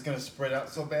this is going to spread out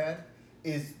so bad,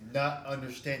 is not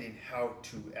understanding how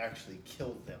to actually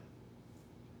kill them.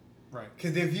 Right.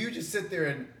 Because if you just sit there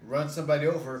and run somebody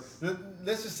over,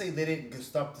 let's just say they didn't go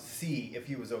stop to see if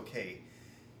he was okay.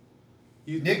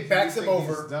 Nick backs him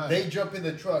over, they jump in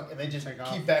the truck, and they just Take keep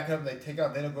off. backing up, and they take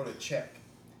off, they don't go to check.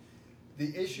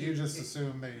 The issue You just is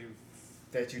assume that you've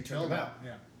that you took killed him him. out.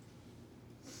 Yeah.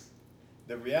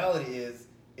 The reality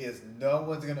is no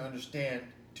one's going to understand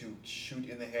to shoot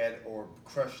in the head or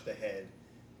crush the head.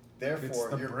 Therefore,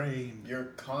 It's the brain. you're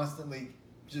constantly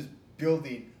just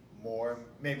building more.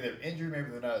 Maybe they're injured,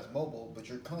 maybe they're not as mobile, but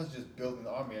you're constantly just building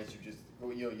the army as you just,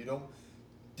 you know, you don't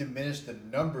diminish the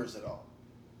numbers at all.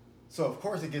 So of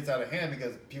course it gets out of hand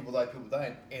because people die,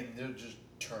 and they're just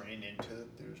turning into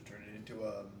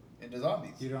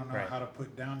zombies. You don't know Right. how to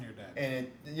put down your dead. And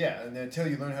then until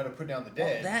you learn how to put down the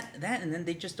Well, dead. that and then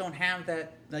they just don't have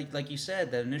that, like you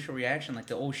said, the initial reaction, like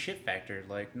the oh shit factor.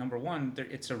 Like, number one,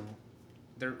 it's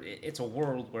a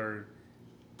world where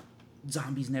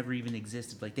zombies never even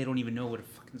existed. Like, they don't even know what a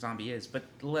fucking zombie is. But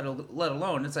let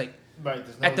alone, it's like, Right,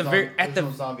 there's at the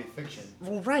no zombie fiction.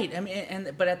 well, right. I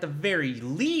mean, but at the very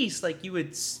least, like, you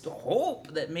would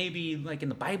hope that maybe, like in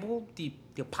the Bible, the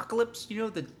apocalypse, you know,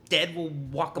 the dead will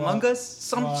walk among us.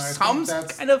 Some I think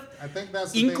that's- kind of I think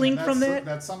that's the inkling thing. from that.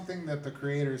 That's something that the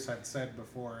creators had said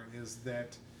before, is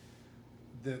that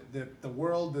the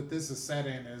world that this is set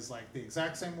in is like the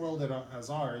exact same world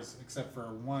as ours, except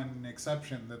for one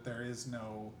exception, that there is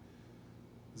no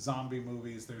zombie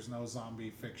movies, there's no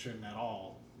zombie fiction at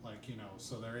all. Like, you know,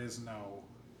 so there is no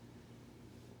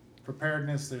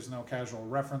preparedness, there's no casual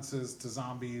references to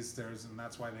zombies, and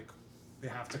that's why they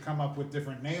have to come up with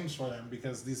different names for them,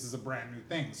 because this is a brand new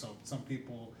thing. So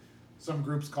some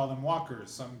groups call them walkers,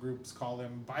 some groups call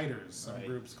them biters, some Right.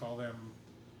 groups call them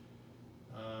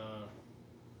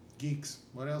geeks.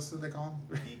 What else did they call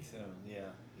them? Geeks, yeah,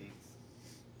 geeks.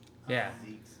 Yeah.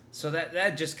 So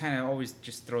that just kind of always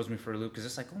just throws me for a loop because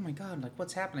it's like, oh my god, like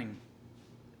what's happening?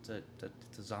 It's a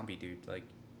zombie dude. Like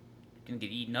you're gonna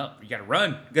get eaten up. You gotta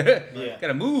run.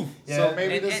 Gotta move. Yeah. So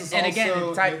maybe And- this and- is and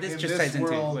also again, in this just this ties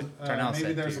into world, what Darnell maybe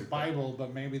said, there's too, a but- Bible,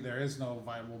 but maybe there is no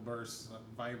Bible verse.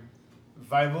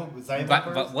 Bible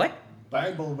What?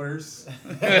 Bible verse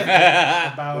With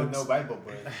about no Bible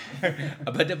verse.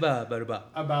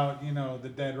 about the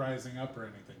dead rising up or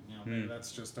anything. Maybe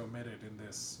that's just omited in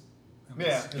this.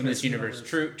 In this universe.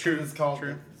 True. It's called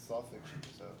True. soft fiction.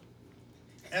 So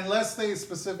Unless they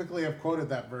specifically have quoted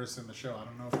that verse in the show. I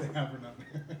don't know if they have or not.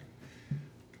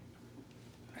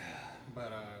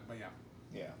 but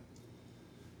yeah.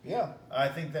 yeah, I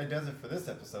think that does it for this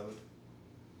episode.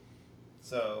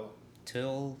 So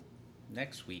Till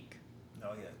next week.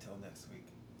 Till next week.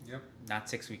 Yep. Not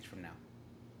 6 weeks from now.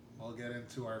 We'll get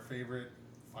into our favorite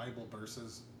Bible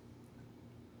verses.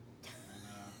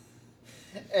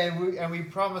 And we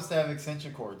promise to have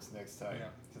extension cords next time. Yeah.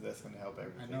 Because that's going to help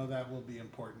everything. I know that will be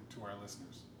important to our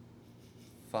listeners.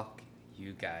 Fuck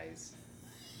you guys.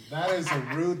 That is a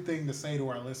rude thing to say to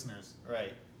our listeners.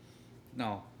 Right.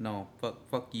 No.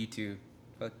 Fuck you two.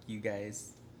 Fuck you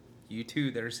guys. You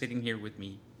two that are sitting here with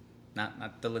me.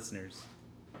 Not the listeners.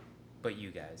 But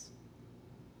you guys.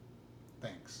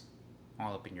 Thanks.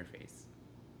 All up in your face.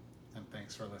 And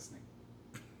thanks for listening.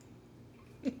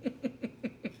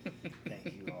 Thank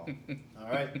you all. All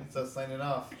right. So signing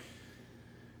off.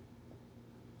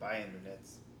 Bye,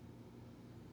 internets.